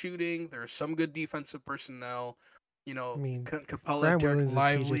lot of shooting, there's some good defensive personnel, I mean, Capella, Grant Derek Williams is PJ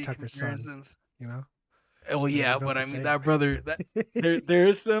Lively Tucker's son. comparisons. You know, Well, they're yeah, built but the I mean same. that brother that there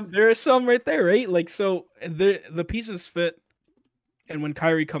is some right there, right? Like so the pieces fit, and when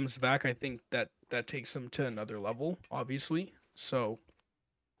Kyrie comes back, I think that takes them to another level, obviously. So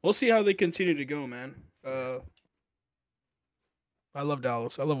we'll see how they continue to go, man. I love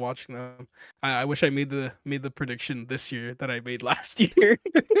Dallas. I love watching them. I wish I made the prediction this year that I made last year.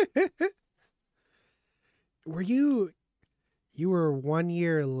 Were you were 1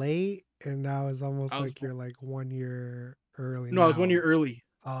 year late, and now it's almost I was like you're like 1 year early no, I was one year now. early.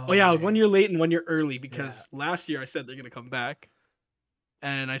 Oh Oh yeah, I was yeah, 1 year late and 1 year early yeah. because last year I said they're gonna come back,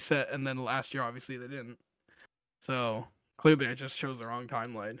 and then last year obviously they didn't. So clearly I just chose the wrong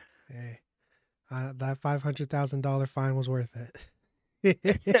timeline. Hey, that $500,000 fine was worth it.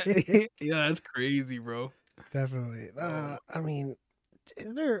 Yeah, that's crazy, bro. Definitely. Oh, I mean,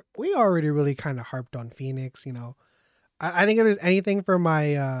 we already really kind of harped on Phoenix. I think if there's anything for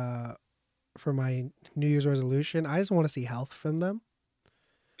my New Year's resolution, I just want to see health from them.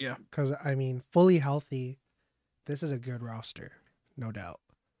 yeah, Because I mean, fully healthy, this is a good roster, no doubt.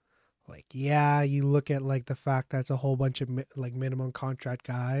 Like, yeah, you look at like the fact that's a whole bunch of like minimum contract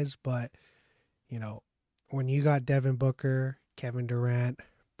guys, but you know, when you got Devin Booker, Kevin Durant,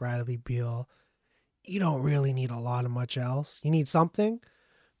 Bradley Beal, you don't really need a lot of much else. You need something,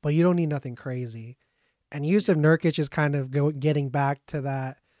 but you don't need nothing crazy. And yeah, Yusuf Nurkic is kind of getting back to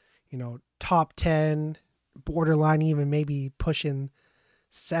that, top 10, borderline, even maybe pushing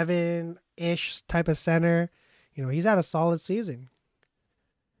 7-ish type of center. He's had a solid season.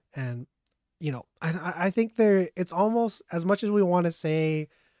 And, I think it's almost as much as we want to say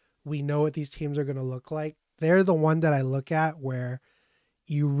we know what these teams are going to look like. They're the one that I look at where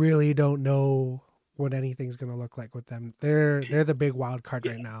you really don't know what anything's gonna look like with them. They're the big wild card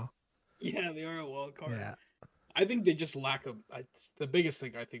Yeah, right now. yeah, they are a wild card. Yeah, I think they just lack the biggest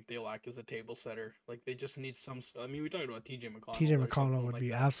thing I think they lack is a table setter. Like they just need some. I mean, we talked about T.J. TJ McConnell or McConnell something would like be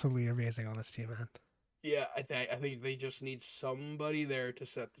that. absolutely amazing on this team, man. Yeah, I think they just need somebody there to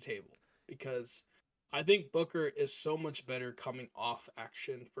set the table because I think Booker is so much better coming off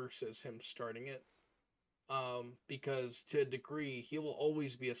action versus him starting it. Because to a degree, he will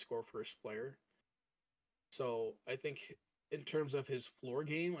always be a score first player. So I think in terms of his floor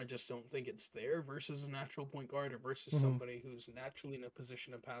game, I just don't think it's there versus a natural point guard or versus Mm-hmm. somebody who's naturally in a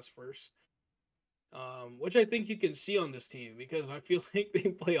position to pass first. Which I think you can see on this team because I feel like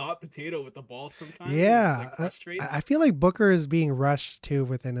they play hot potato with the ball sometimes, and it's Yeah, like frustrating. I feel like Booker is being rushed too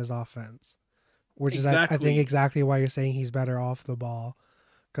within his offense, which is I think Exactly. exactly why you're saying he's better off the ball,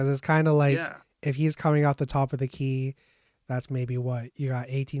 because it's kind of like Yeah. if he's coming off the top of the key, that's maybe what you got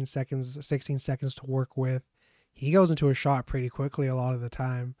 18 seconds, 16 seconds to work with. He goes into a shot pretty quickly a lot of the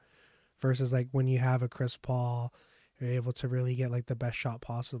time, versus like when you have a Chris Paul, you're able to really get like the best shot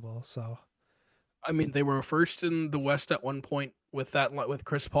possible. So I mean, they were first in the West at one point with with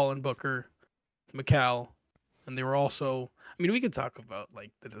Chris Paul and Booker, McCall, and they were also. I mean, we could talk about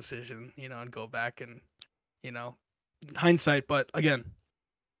like the decision, and go back and you know hindsight, but again,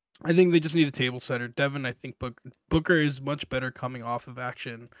 I think they just need a table setter. Devin, I think Booker is much better coming off of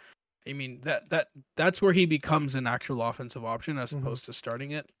action. I mean that's where he becomes an actual offensive option as mhm. opposed to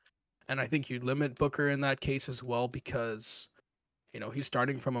starting it. And I think you limit Booker in that case as well because he's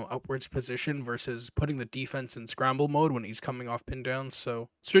starting from an upwards position versus putting the defense in scramble mode when he's coming off pin downs. So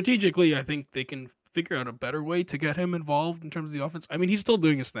strategically, I think they can figure out a better way to get him involved in terms of the offense. I mean, he's still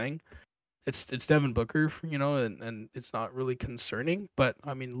doing his thing. It's Devin Booker, and it's not really concerning. But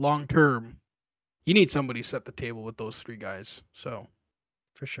I mean, long term, you need somebody to set the table with those three guys. So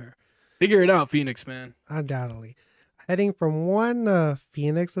For sure, figure it out, Phoenix man. undoubtedly. Heading from one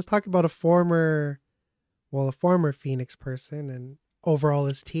Phoenix, let's talk about a former Phoenix person and overall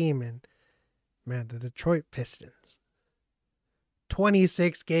his team. And man, the Detroit Pistons,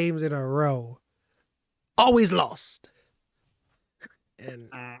 26 games in a row, always lost. And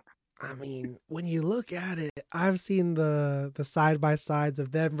I mean, when you look at it, I've seen the side by sides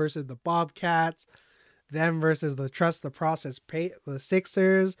of them versus the Bobcats, them versus the Trust the Process, the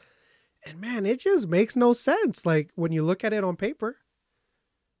Sixers, and man, it just makes no sense. Like when you look at it on paper,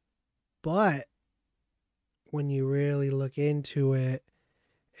 but when you really look into it,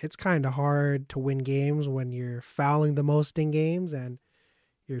 it's kind of hard to win games when you're fouling the most in games and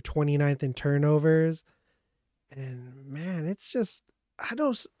you're 29th in turnovers. And man, it's just I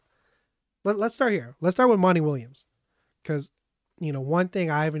don't. Let's start here. Let's start with Monty Williams, because one thing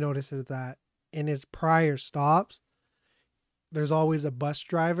I've noticed is that in his prior stops, there's always a bus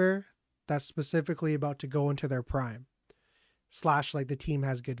driver that's specifically about to go into their prime. Slash, like the team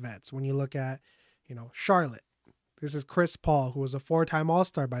has good vets. When you look at, Charlotte, this is Chris Paul, who was a 4-time All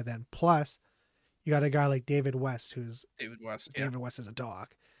Star by then. Plus, you got a guy like David West, who's David West, yeah. David West is a dog.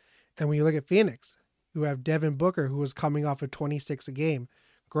 And when you look at Phoenix, you have Devin Booker, who was coming off of 26 a game.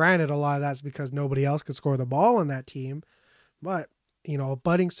 Granted, a lot of that's because nobody else could score the ball on that team, but a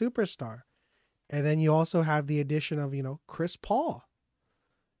budding superstar. And then you also have the addition of Chris Paul.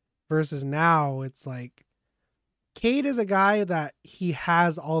 Versus now, it's like Cade is a guy that he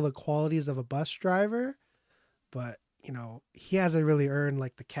has all the qualities of a bus driver, but he hasn't really earned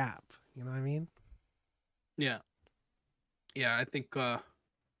like the cap. You know what I mean? Yeah. Yeah, I think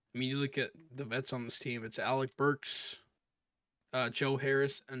you look at the vets on this team, it's Alec Burks, Joe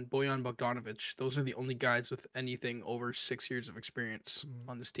Harris, and Bojan Bogdanovic. Those are the only guys with anything over 6 years of experience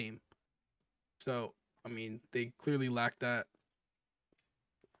on this team. So, I mean, they clearly lack that.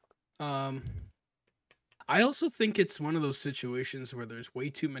 I also think it's one of those situations where there's way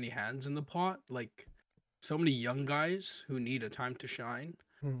too many hands in the pot. Like, so many young guys who need a time to shine.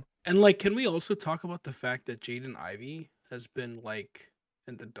 Mm. And, like, can we also talk about the fact that Jaden Ivey has been, like,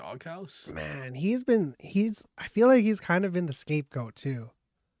 in the doghouse? Man, I feel like he's kind of been the scapegoat too.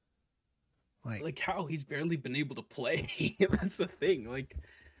 Like how he's barely been able to play. That's the thing. Like,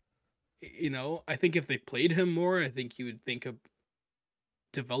 I think if they played him more, I think you would think of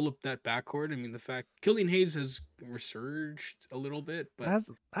develop that backcourt. I mean, the fact Killian Hayes has resurged a little bit, but that's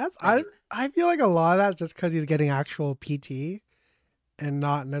brother, I feel like a lot of that's just because he's getting actual PT and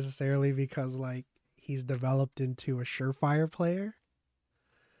not necessarily because like he's developed into a surefire player.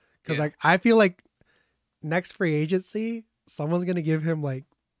 Because yeah. like I feel like next free agency, someone's gonna give him like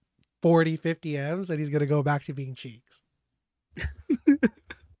 40, 50 M's and he's gonna go back to being cheeks.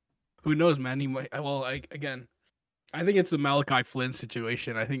 Who knows, man? He might. Well, again, I think it's the Malachi Flynn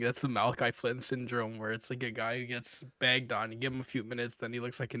situation. I think that's the Malachi Flynn syndrome, where it's like a guy who gets bagged on. You give him a few minutes, then he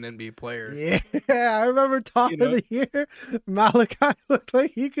looks like an NBA player. Yeah, I remember top You of know? the year, Malachi looked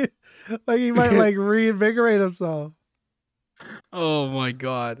like he might like reinvigorate himself. Oh my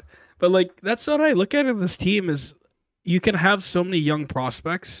god! But like, that's what I look at in this team is you can have so many young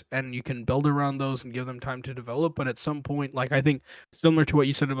prospects and you can build around those and give them time to develop. But at some point, like I think similar to what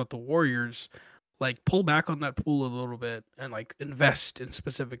you said about the Warriors, like pull back on that pool a little bit and like invest in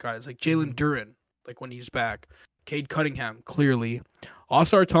specific guys like Jalen Mhm. Duren, like when he's back, Cade Cunningham, clearly,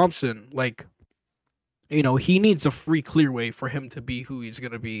 Osar Thompson, like he needs a free clearway for him to be who he's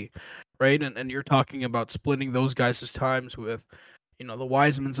gonna be, right? And you're talking about splitting those guys' times with, the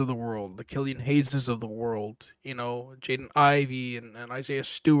Wisemans of the world, the Killian Hayeses of the world, Jaden Ivey and Isaiah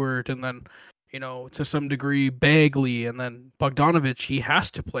Stewart, and then, to some degree Bagley, and then Bogdanovich. He has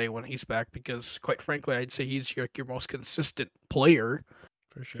to play when he's back because, quite frankly, I'd say he's your most consistent player.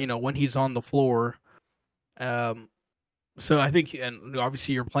 For sure. When he's on the floor. Um, so I think, and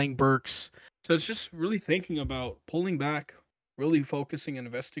obviously you're playing Burks. So it's just really thinking about pulling back, really focusing and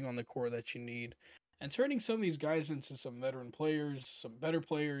investing on the core that you need, and turning some of these guys into some veteran players, some better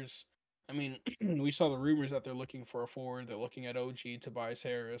players. I mean, we saw the rumors that they're looking for a forward. They're looking at OG, Tobias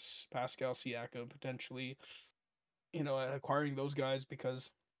Harris, Pascal Siakam, potentially, at acquiring those guys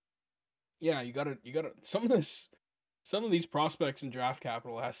because, yeah, you gotta, some of these prospects and draft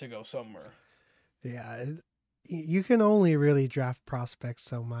capital has to go somewhere. Yeah, you can only really draft prospects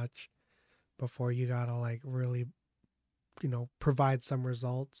so much before you gotta like really, provide some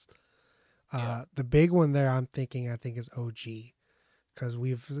results. Yeah. The big one there I think is OG, because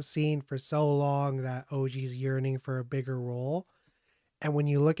we've seen for so long that OG's yearning for a bigger role. And when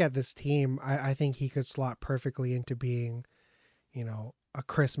you look at this team, I think he could slot perfectly into being, a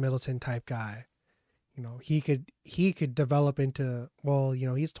Chris Middleton type guy. He could develop into, well,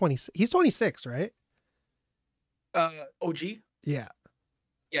 he's 26, right? OG. Yeah.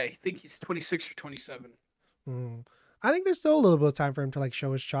 Yeah, I think he's 26 or 27. Mm. I think there's still a little bit of time for him to like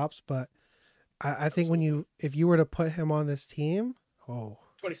show his chops, but I think Absolutely. if you were to put him on this team,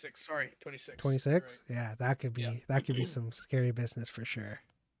 26. Sorry, 26. You're right. 26, yeah, that could be Yeah. some scary business for sure.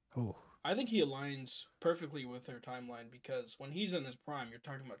 Oh. I think he aligns perfectly with their timeline because when he's in his prime, you're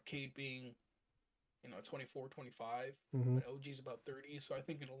talking about Kate being, 24, 25, Hmm. when OG's about 30. So I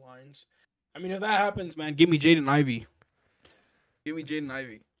think it aligns. I mean, if that happens, man, give me Jaden Ivey. Give me Jaden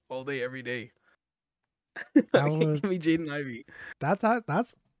Ivey all day, every day. I Give would. me Jaden Ivey. That's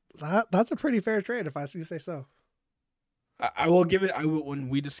a pretty fair trade if I do say so. I will give it. I will when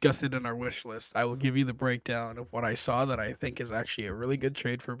we discuss it in our wish list. I will give you the breakdown of what I saw that I think is actually a really good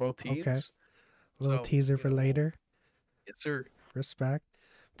trade for both Okay, a teams. little So teaser for later. yes, sir. Respect.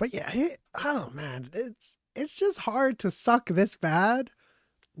 But yeah, oh man, it's just hard to suck this bad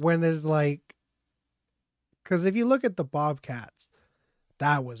when there's like, because if you look at the Bobcats,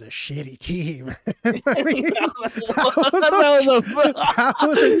 that was a shitty team. I mean, that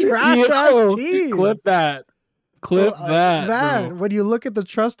was a trash ass Yo, team. clip that. Clip that, bro. Man, when you look at the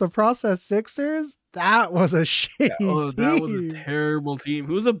trust the process Sixers, that was a shitty Oh, that was a team. terrible team.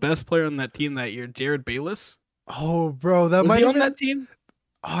 Who was the best player on that team that year? Jared Bayless? Oh, bro, that Was might he have on been. that team?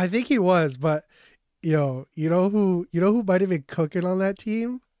 Oh, I think he was, but you know who might have been cooking on that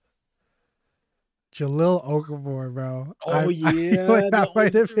team? Jalil Okafor, bro. Oh I feel like yeah, that that might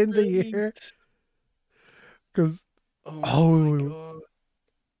was have been the great. year. Because, Oh my oh, god.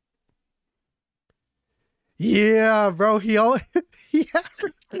 yeah, bro. He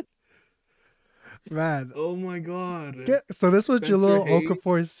man. Oh my god. So this was Spencer Jalil Hayes.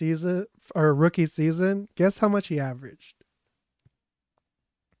 Okafor's season or rookie season. Guess how much he averaged?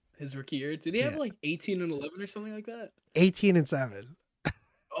 His rookie year. Did he have Yeah, like 18 and 11 or something like that? 18-7.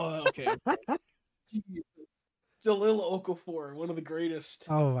 Oh, okay. Jalil Okafor, one of the greatest.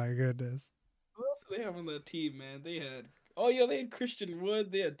 Oh my goodness. Who else do they have on that team, man? They had Christian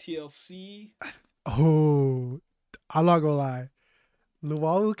Wood, they had TLC. Oh, I'm not gonna lie.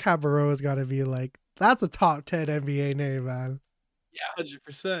 Luau Cabarro has got to be like, that's a top 10 NBA name, man. Yeah,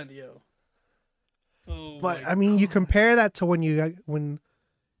 100%, yo. Oh But my I mean, you god. compare that to when you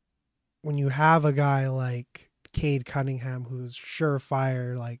have a guy like Cade Cunningham who's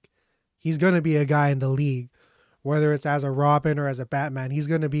surefire, like he's gonna be a guy in the league, whether it's as a Robin or as a Batman, he's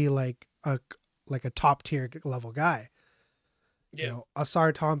gonna be like a top tier level guy. Yeah.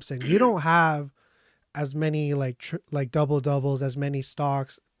 Asar Thompson. You don't have as many like double doubles, as many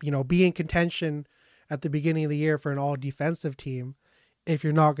stocks. Be in contention at the beginning of the year for an all defensive team if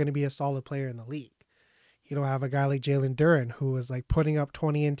you're not going to be a solid player in the league. You don't have a guy like Jalen Duren who was like putting up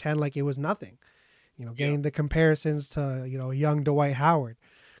 20 and 10 like it was nothing. Yeah. getting the comparisons to, young Dwight Howard.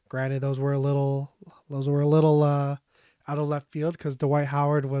 Granted, those were a little out of left field because Dwight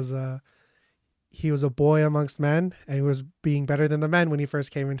Howard he was a boy amongst men and he was being better than the men when he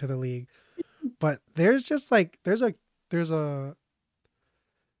first came into the league. But there's just like there's a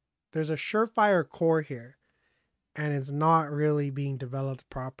surefire core here, and it's not really being developed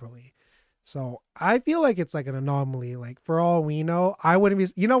properly. So I feel like it's like an anomaly. Like for all we know, I wouldn't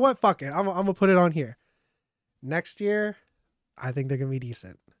be. You know what? Fuck it. I'm gonna put it on here. Next year, I think they're gonna be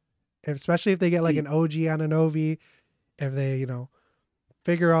decent, especially if they get like an OG Anunoby. If they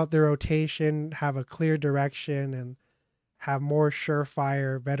figure out their rotation, have a clear direction, and have more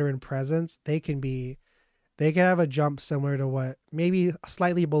surefire veteran presence, they can have a jump similar to what, maybe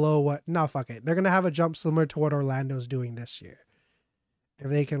slightly below what, no, fuck it. They're going to have a jump similar to what Orlando's doing this year. If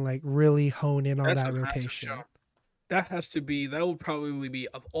they can like really hone in on That's that a massive rotation. jump. That will probably be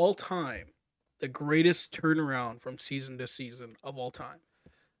of all time the greatest turnaround from season to season of all time.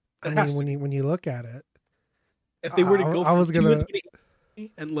 I mean, when you look at it, if they were to go I was from gonna 2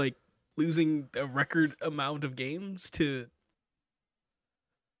 and like losing a record amount of games to,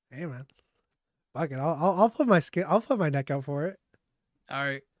 hey man, fuck it, I'll put my neck out for it. All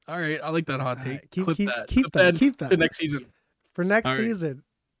right, I like that hot take. Keep Clip that the next season. For next season,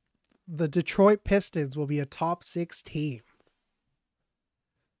 the Detroit Pistons will be a top 6 team.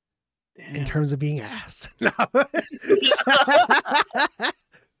 Damn. In terms of being ass. No.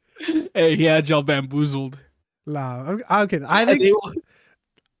 Hey, he had y'all bamboozled. No, I'm kidding. I think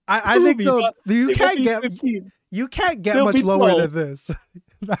you can't get much lower than this.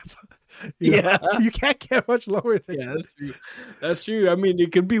 You can't get much lower than that's true. That's true. I mean,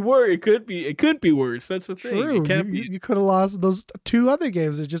 it could be worse. It could be worse. That's the thing. True. You could have lost those 2 other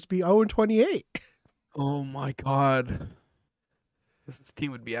games and just be 0-28. Oh my god. This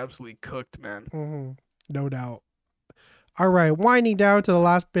team would be absolutely cooked, man. Mm-hmm. No doubt. All right, winding down to the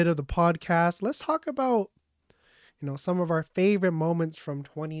last bit of the podcast, let's talk about some of our favorite moments from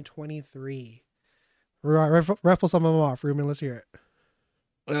 2023. Raffle some of them off, Ruben. Let's hear it.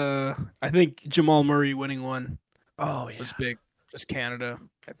 I think Jamal Murray winning one. Oh yeah, was big. Just Canada.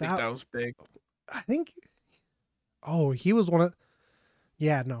 I think that was big. I think. Oh, he was one of.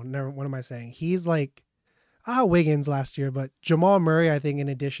 Yeah, no, never. What am I saying? He's like, Wiggins last year, but Jamal Murray. I think in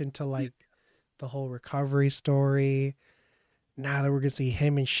addition to like the whole recovery story, now that we're gonna see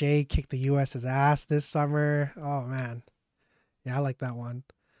him and Shea kick the U.S.'s ass this summer. Oh man, yeah, I like that one.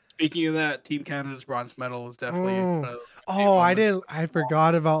 Speaking of that, Team Canada's bronze medal was definitely. I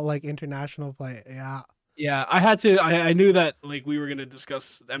forgot about like international play. Yeah. Yeah, I had to. I knew that like we were gonna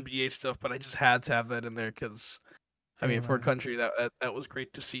discuss NBA stuff, but I just had to have that in there because, I mean, for a country that was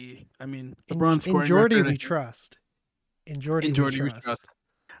great to see. I mean, the bronze scoring Jordy record. We trust. In Jordy we trust.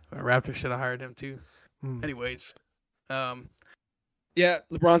 Raptors should have hired him too. Anyways, yeah,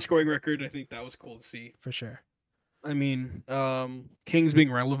 LeBron scoring record. I think that was cool to see for sure. I mean, Kings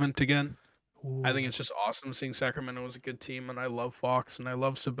being relevant again. Ooh. I think it's just awesome seeing Sacramento was a good team, and I love Fox, and I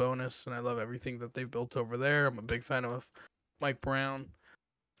love Sabonis, and I love everything that they've built over there. I'm a big fan of Mike Brown.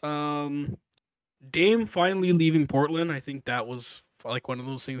 Dame finally leaving Portland. I think that was like one of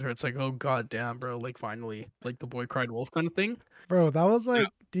those things where it's like, oh god damn, bro, like finally, like the boy cried wolf kind of thing. Bro, that was like,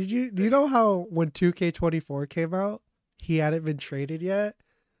 do you know how when 2K24 came out, he hadn't been traded yet?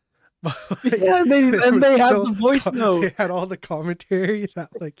 Like, yeah, they had the voice note. They had all the commentary that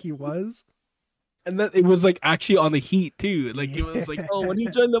like he was. And that it was like actually on the Heat too. Like it was like, oh, when he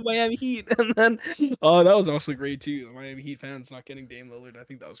joined the Miami Heat, and then that was also great too. The Miami Heat fans not getting Dame Lillard, I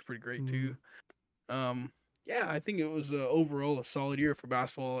think that was pretty great too. Yeah, I think it was overall a solid year for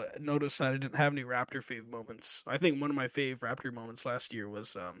basketball. Notice that I didn't have any Raptor fave moments. I think one of my fave Raptor moments last year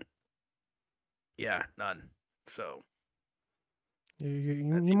was none. So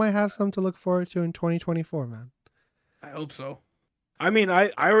you might have some to look forward to in 2024, man. I hope so. I mean,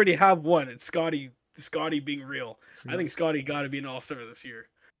 I already have one. It's Scotty being real. I think Scotty got to be an all-star this year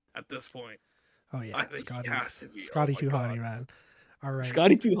at this point. Oh, yeah. I think Scotty too hotty, man. All right.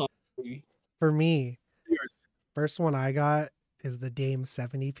 Scotty too hotty. For me, first one I got is the Dame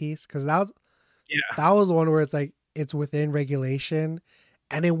 70 piece because that was one where it's like it's within regulation,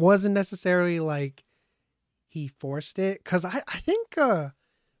 and it wasn't necessarily like he forced it because I think if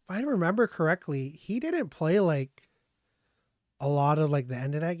I remember correctly, he didn't play like a lot of like the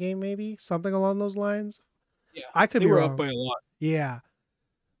end of that game, maybe something along those lines. Yeah, I could be wrong. Up by a lot. Yeah,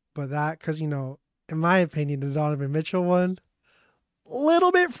 but that because in my opinion, the Donovan Mitchell one,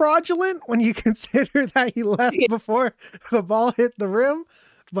 little bit fraudulent when you consider that he left before the ball hit the rim,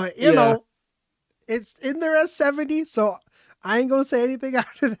 but you know, it's in there as 70, so I ain't gonna say anything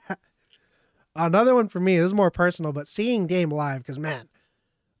after that. Another one for me, this is more personal, but seeing Dame live, because man,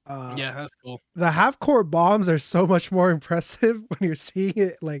 uh, Yeah, that's cool. the half court bombs are so much more impressive when you're seeing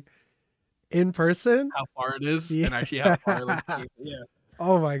it like in person. How far it is, Yeah. and actually how far like yeah.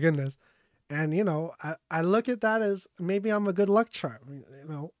 Oh my goodness. And I look at that as maybe I'm a good luck charm.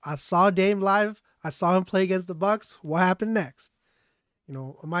 I saw Dame live. I saw him play against the Bucks. What happened next?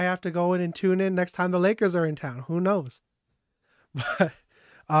 I might have to go in and tune in next time the Lakers are in town. Who knows? But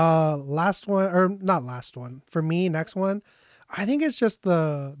last one, or not last one. For me, next one, I think it's just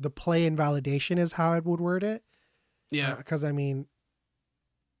the play invalidation is how I would word it. Yeah, Because I mean,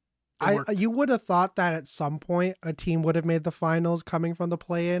 it worked. you would have thought that at some point a team would have made the finals coming from the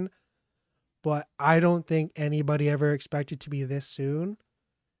play in, but I don't think anybody ever expected to be this soon.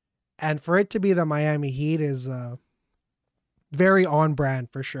 And for it to be the Miami Heat is very on brand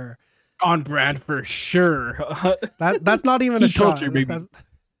for sure. On brand for sure. That's not even a Heat shot. culture, baby. That's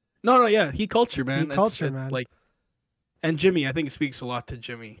No, yeah, Heat culture, man. Heat culture, man. Like, and Jimmy, I think it speaks a lot to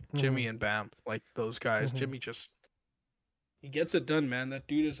Jimmy, Mhm. and Bam, like those guys. Mhm. Jimmy just he gets it done, man. That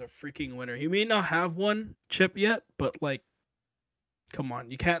dude is a freaking winner. He may not have one chip yet, but like, come on,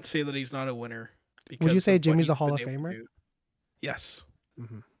 you can't say that he's not a winner. Would you Because say of what Jimmy's a he's Hall been of able to Famer? do. Yes,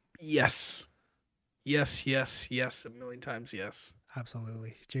 Mm-hmm. yes, yes, yes, yes, a million times yes.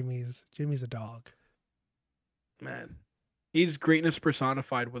 Absolutely. Jimmy's a dog. Man, he's greatness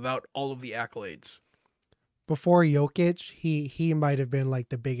personified without all of the accolades. Before Jokic, he might have been like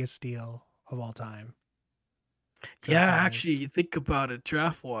the biggest steal of all time. Yeah, Draft-wise. actually, you think about it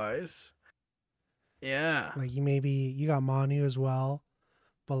draft wise. Yeah. Like you got Manu as well,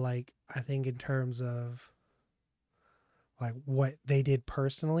 but like I think in terms of like what they did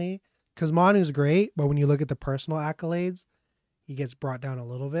personally, because Manu's great, but when you look at the personal accolades, he gets brought down a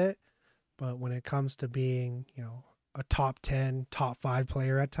little bit. But when it comes to being, a top 10, top 5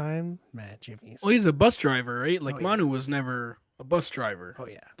 player at time, man, Jimmy's. Well, he's a bus driver, right? Like Oh, yeah. Manu was never a bus driver, Oh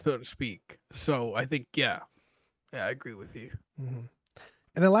yeah. so to speak. So I think, yeah, I agree with you. Mm-hmm.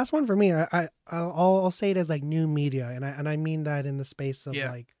 And the last one for me, I'll say it as like new media, and I mean that in the space of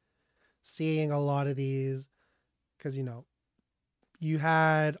like seeing a lot of these, because you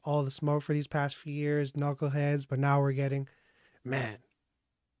had all the smoke for these past few years, knuckleheads, but now we're getting, man,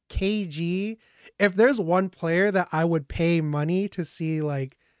 KG. If there's one player that I would pay money to see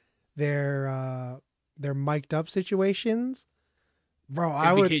like their mic'd up situations, bro,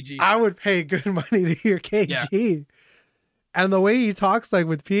 I would pay good money to hear KG. Yeah. And the way he talks like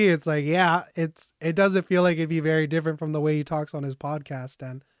with P, it's like, yeah, it doesn't feel like it'd be very different from the way he talks on his podcast.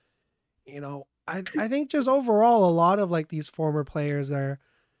 And I think just overall a lot of like these former players are,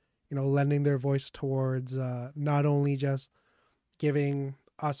 lending their voice towards not only just giving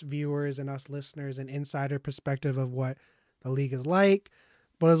us viewers and us listeners an insider perspective of what the league is like,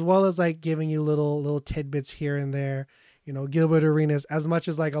 but as well as like giving you little tidbits here and there. Gilbert Arenas, as much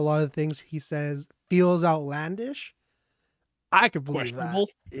as like a lot of things he says feels outlandish, I could believe that.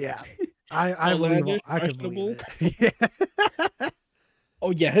 Yeah. I could believe it. Yeah.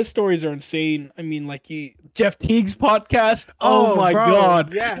 Oh yeah, his stories are insane. I mean, like Jeff Teague's podcast. Oh my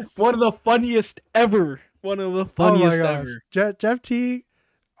god. Yes. One of the funniest ever. One of the funniest ever. Jeff Teague.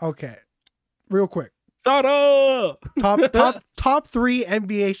 Okay. Real quick. Sada! Top 3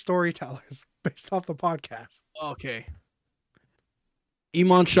 NBA storytellers based off the podcast. Okay.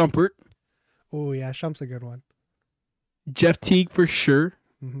 Iman Shumpert. Oh yeah, Shump's a good one. Jeff Teague for sure.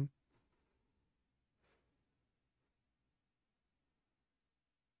 Mm-hmm.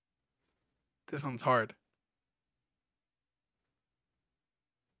 This one's hard.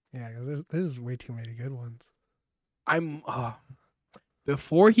 Yeah, because there's way too many good ones. I'm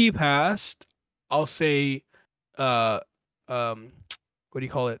before he passed, I'll say what do you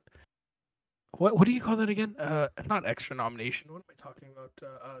call it? What do you call that again? Not extra nomination. What am I talking about?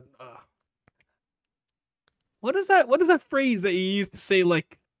 What is that? What is that phrase that you used to say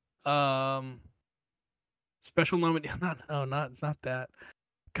like special nomination? Not that.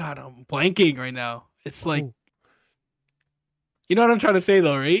 God, I'm blanking right now. It's like you know what I'm trying to say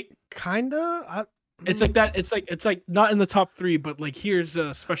though, right? Kinda. It's like that. It's like not in the top 3, but like here's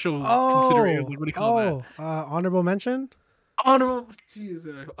a special consideration. Like, what do you call that? Honorable mention. Honorable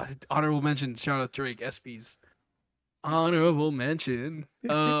mention. Shout out Drake, ESPYs. Honorable mention.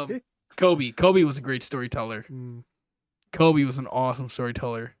 Kobe. Kobe was a great storyteller. Kobe was an awesome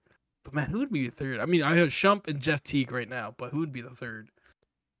storyteller. But man, who would be the third? I mean, I have Shump and Jeff Teague right now, but who would be the third?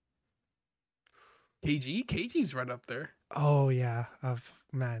 KG? KG's right up there. Oh yeah.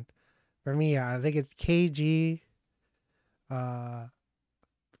 Man. For me, I think it's KG,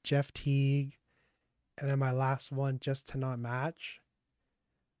 Jeff Teague, and then my last one just to not match.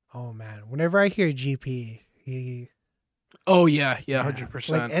 Oh man, whenever I hear GP, he Oh yeah, yeah, hundred like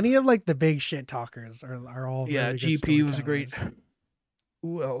percent. any of like the big shit talkers are all Yeah, really good GP was a great. storytellers.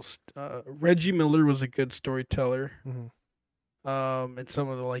 Who else? Reggie Miller was a good storyteller. Hmm. And some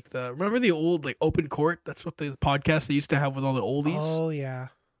of the remember the old like open court? That's what the podcast they used to have with all the oldies. Oh yeah,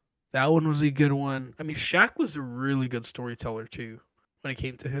 That one was a good one. I mean, Shaq was a really good storyteller too when it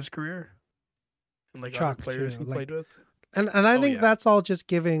came to his career and like other Chuck players too. he Like, played with. and I Oh think yeah, that's all just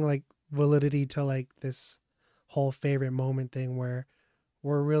giving like validity to like this whole favorite moment thing where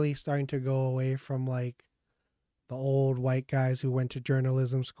we're really starting to go away from like the old white guys who went to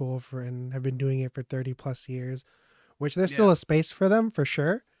journalism school for and have been doing it for 30 plus years, which there's still yeah, a space for them for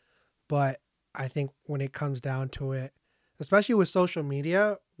sure. But I think when it comes down to it, especially with social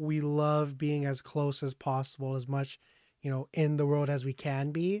media, we love being as close as possible, as much, in the world as we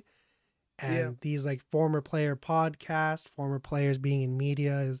can be. yeah, And these like former player podcast, former players being in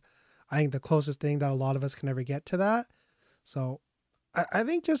media is, I think, the closest thing that a lot of us can ever get to that. So I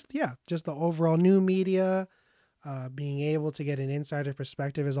think just the overall new media, being able to get an insider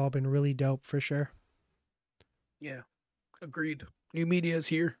perspective has all been really dope for sure. yeah. Agreed. New media is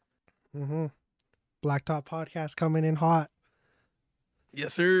here. Mm-hmm. Blacktop podcast coming in hot.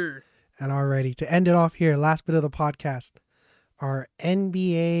 Yes, sir. And already to end it off here, last bit of the podcast, our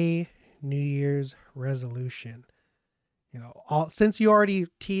NBA New Year's resolution. Since you already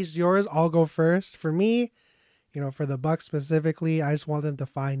teased yours, I'll go first. For me, for the Bucks specifically, I just want them to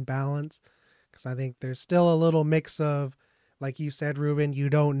find balance because I think there's still a little mix of, like you said, Ruben, you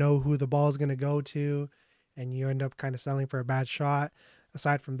don't know who the ball is going to go to, and you end up kind of selling for a bad shot.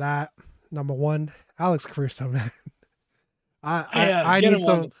 Aside from that, number one, Alex Caruso, man. Yeah, I need get him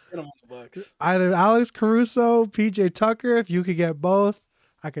on the Bucks. either Alex Caruso, PJ Tucker. If you could get both,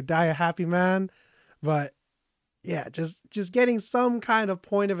 I could die a happy man. But yeah, just getting some kind of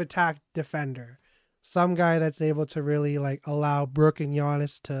point of attack defender, some guy that's able to really like allow Brooke and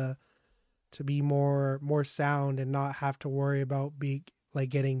Giannis to be more sound and not have to worry about be like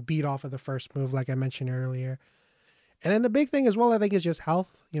getting beat off of the first move, like I mentioned earlier. And then the big thing as well, I think, is just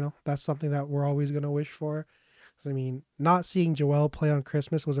health. That's something that we're always gonna wish for. 'Cause, I mean, not seeing Joel play on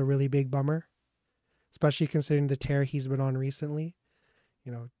Christmas was a really big bummer, especially considering the tear he's been on recently.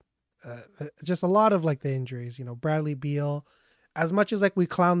 You know, just a lot of like the injuries. Bradley Beal. As much as like we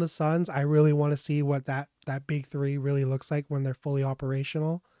clown the Suns, I really want to see what that big three really looks like when they're fully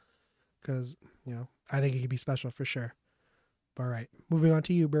operational. Because I think it could be special for sure. All right, moving on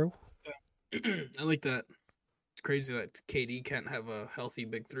to you, bro. I like that. It's crazy that KD can't have a healthy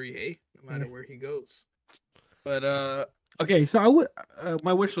big three, hey, no Yeah. matter where he goes. But okay, so I would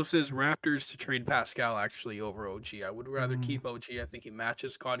my wish list is Raptors to trade Pascal actually over OG. I would rather Mm. keep OG. I think he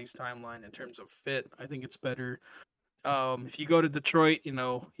matches Scotty's timeline in terms of fit. I think it's better. If you go to Detroit,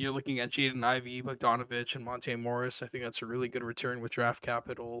 you're looking at Jaden Ivey, Bogdanovich, and Monte Morris. I think that's a really good return with draft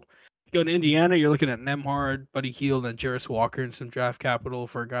capital. If you go to Indiana, you're looking at Nemhard, Buddy Hield, and Jarris Walker and some draft capital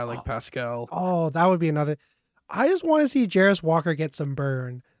for a guy like Oh, Pascal. oh, that would be another. I just want to see Jarris Walker get some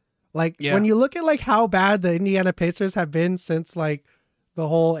burn. Like when Yeah, you look at like how bad the Indiana Pacers have been since like the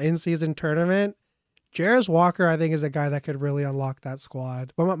whole in-season tournament, Jarris Walker I think is a guy that could really unlock that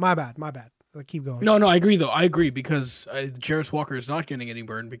squad. But my bad, my bad. Keep going. no, I agree though. I agree because Jarris Walker is not getting any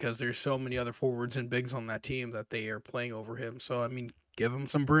burn because there's so many other forwards and bigs on that team that they are playing over him. So I mean, give him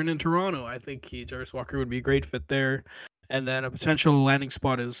some burn in Toronto. I think Jarris Walker would be a great fit there. And then a potential landing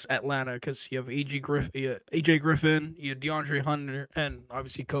spot is Atlanta because you have AJ Griffin, you have DeAndre Hunter, and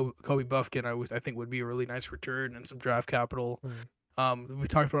obviously Kobe Buffkin. I think would be a really nice return and some draft capital. Mm. We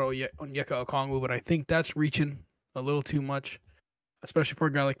talked about Onyeka Okongwu, but I think that's reaching a little too much, especially for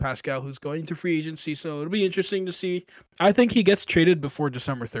a guy like Pascal who's going to free agency. So it'll be interesting to see. I think he gets traded before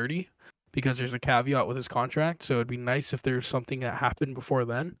December 30 because there's a caveat with his contract. So it'd be nice if there's something that happened before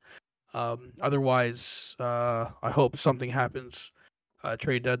then. Otherwise, I hope something happens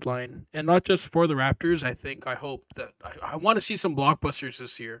trade deadline, and not just for the Raptors. I hope that I want to see some blockbusters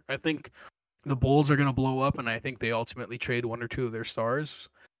this year. I think the Bulls are going to blow up, and I think they ultimately trade one or two of their stars,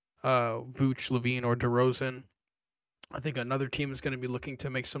 Vooch, Levine, or DeRozan. I think another team is going to be looking to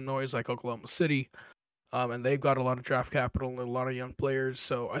make some noise, like Oklahoma City, and they've got a lot of draft capital and a lot of young players.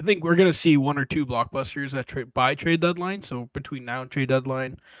 So I think we're going to see one or two blockbusters that by trade deadline. So between now and trade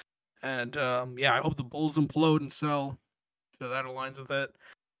deadline, and yeah, I hope the Bulls implode and sell. So that aligns with it.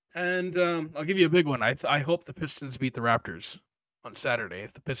 And I'll give you a big one. I hope the Pistons beat the Raptors on Saturday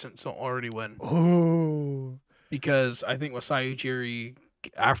if the Pistons don't already win. Oh, Because I think Masai Ujiri,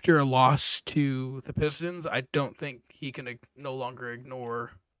 after a loss to the Pistons, I don't think he can no longer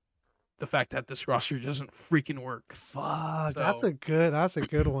ignore the fact that this roster doesn't freaking work. Fuck, So that's a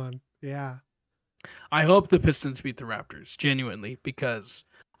good one. Yeah. I hope the Pistons beat the Raptors, genuinely, because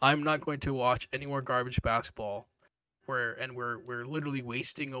I'm not going to watch any more garbage basketball we're literally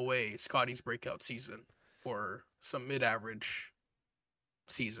wasting away Scotty's breakout season for some mid-average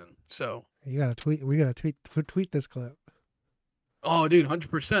season. So You gotta tweet. We gotta tweet this clip. oh, dude,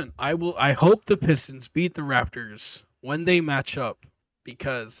 100%. I hope the Pistons beat the Raptors when they match up,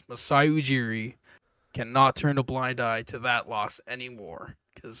 because Masai Ujiri cannot turn a blind eye to that loss anymore.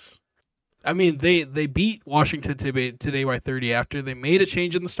 Because I mean, they beat Washington today by 30 after they made a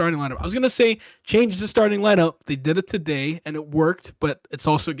change in the starting lineup. I was gonna say change the starting lineup. They did it today and it worked, but it's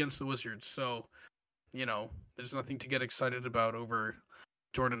also against the Wizards, so there's nothing to get excited about over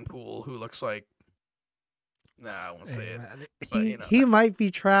Jordan Poole, who looks like I won't say Hey, it, man, but he might be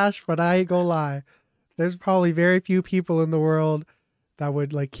trash, but I ain't gonna lie. There's probably very few people in the world that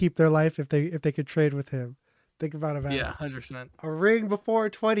would like keep their life if they could trade with him. Think about it, man. yeah, 100%. A ring before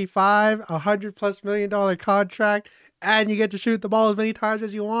 25, $100+ million contract, and you get to shoot the ball as many times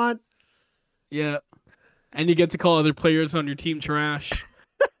as you want. Yeah, and you get to call other players on your team trash.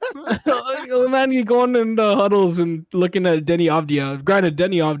 Man, you going in the huddles and looking at Denny Avdia. Granted,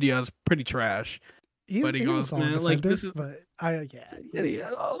 Denny Avdia is pretty trash. But he He's a goes, solid man, like defender, this is. but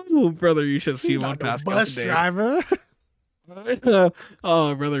Oh, brother, you should see he's him on not no pass bus today. driver.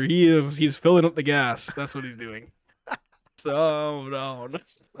 Oh, brother, he's filling up the gas. That's what he's doing. So no,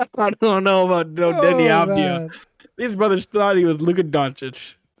 I don't know about no Denny Oh Avdia. man. These brothers thought he was Luka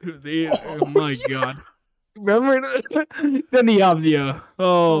Doncic. Oh Oh, my god. Remember Denny Avdia?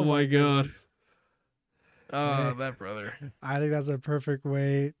 Oh oh my my god. goodness. Oh, Hey, that brother. I think that's a perfect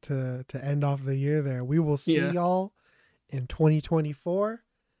way to end off the year there. We will see Yeah. y'all in 2024.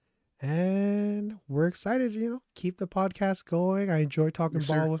 And we're excited, keep the podcast going. I enjoy talking Yes,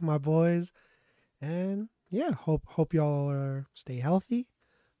 ball sir. with my boys. And yeah, hope y'all are stay healthy.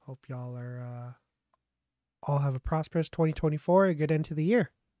 Hope y'all are all have a prosperous 2024, a good end to the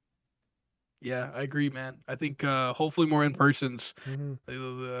year. Yeah, I agree, man. I think hopefully more in persons. Mm-hmm.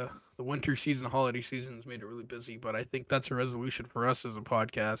 The winter season, holiday season has made it really busy, but I think that's a resolution for us as a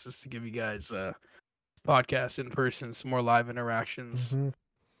podcast, is to give you guys podcasts in person, some more live interactions. Mm-hmm.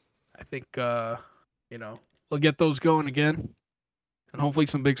 I think we'll get those going again, and hopefully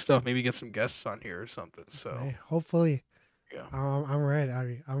some big stuff. Maybe get some guests on here or something. So Hey, hopefully. yeah, I'm ready.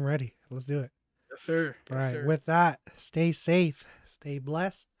 I'm ready. Let's do it. yes sir, All yes right. sir. With that, stay safe, stay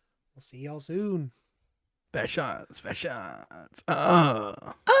blessed. We'll see y'all soon. Best shots, best shots.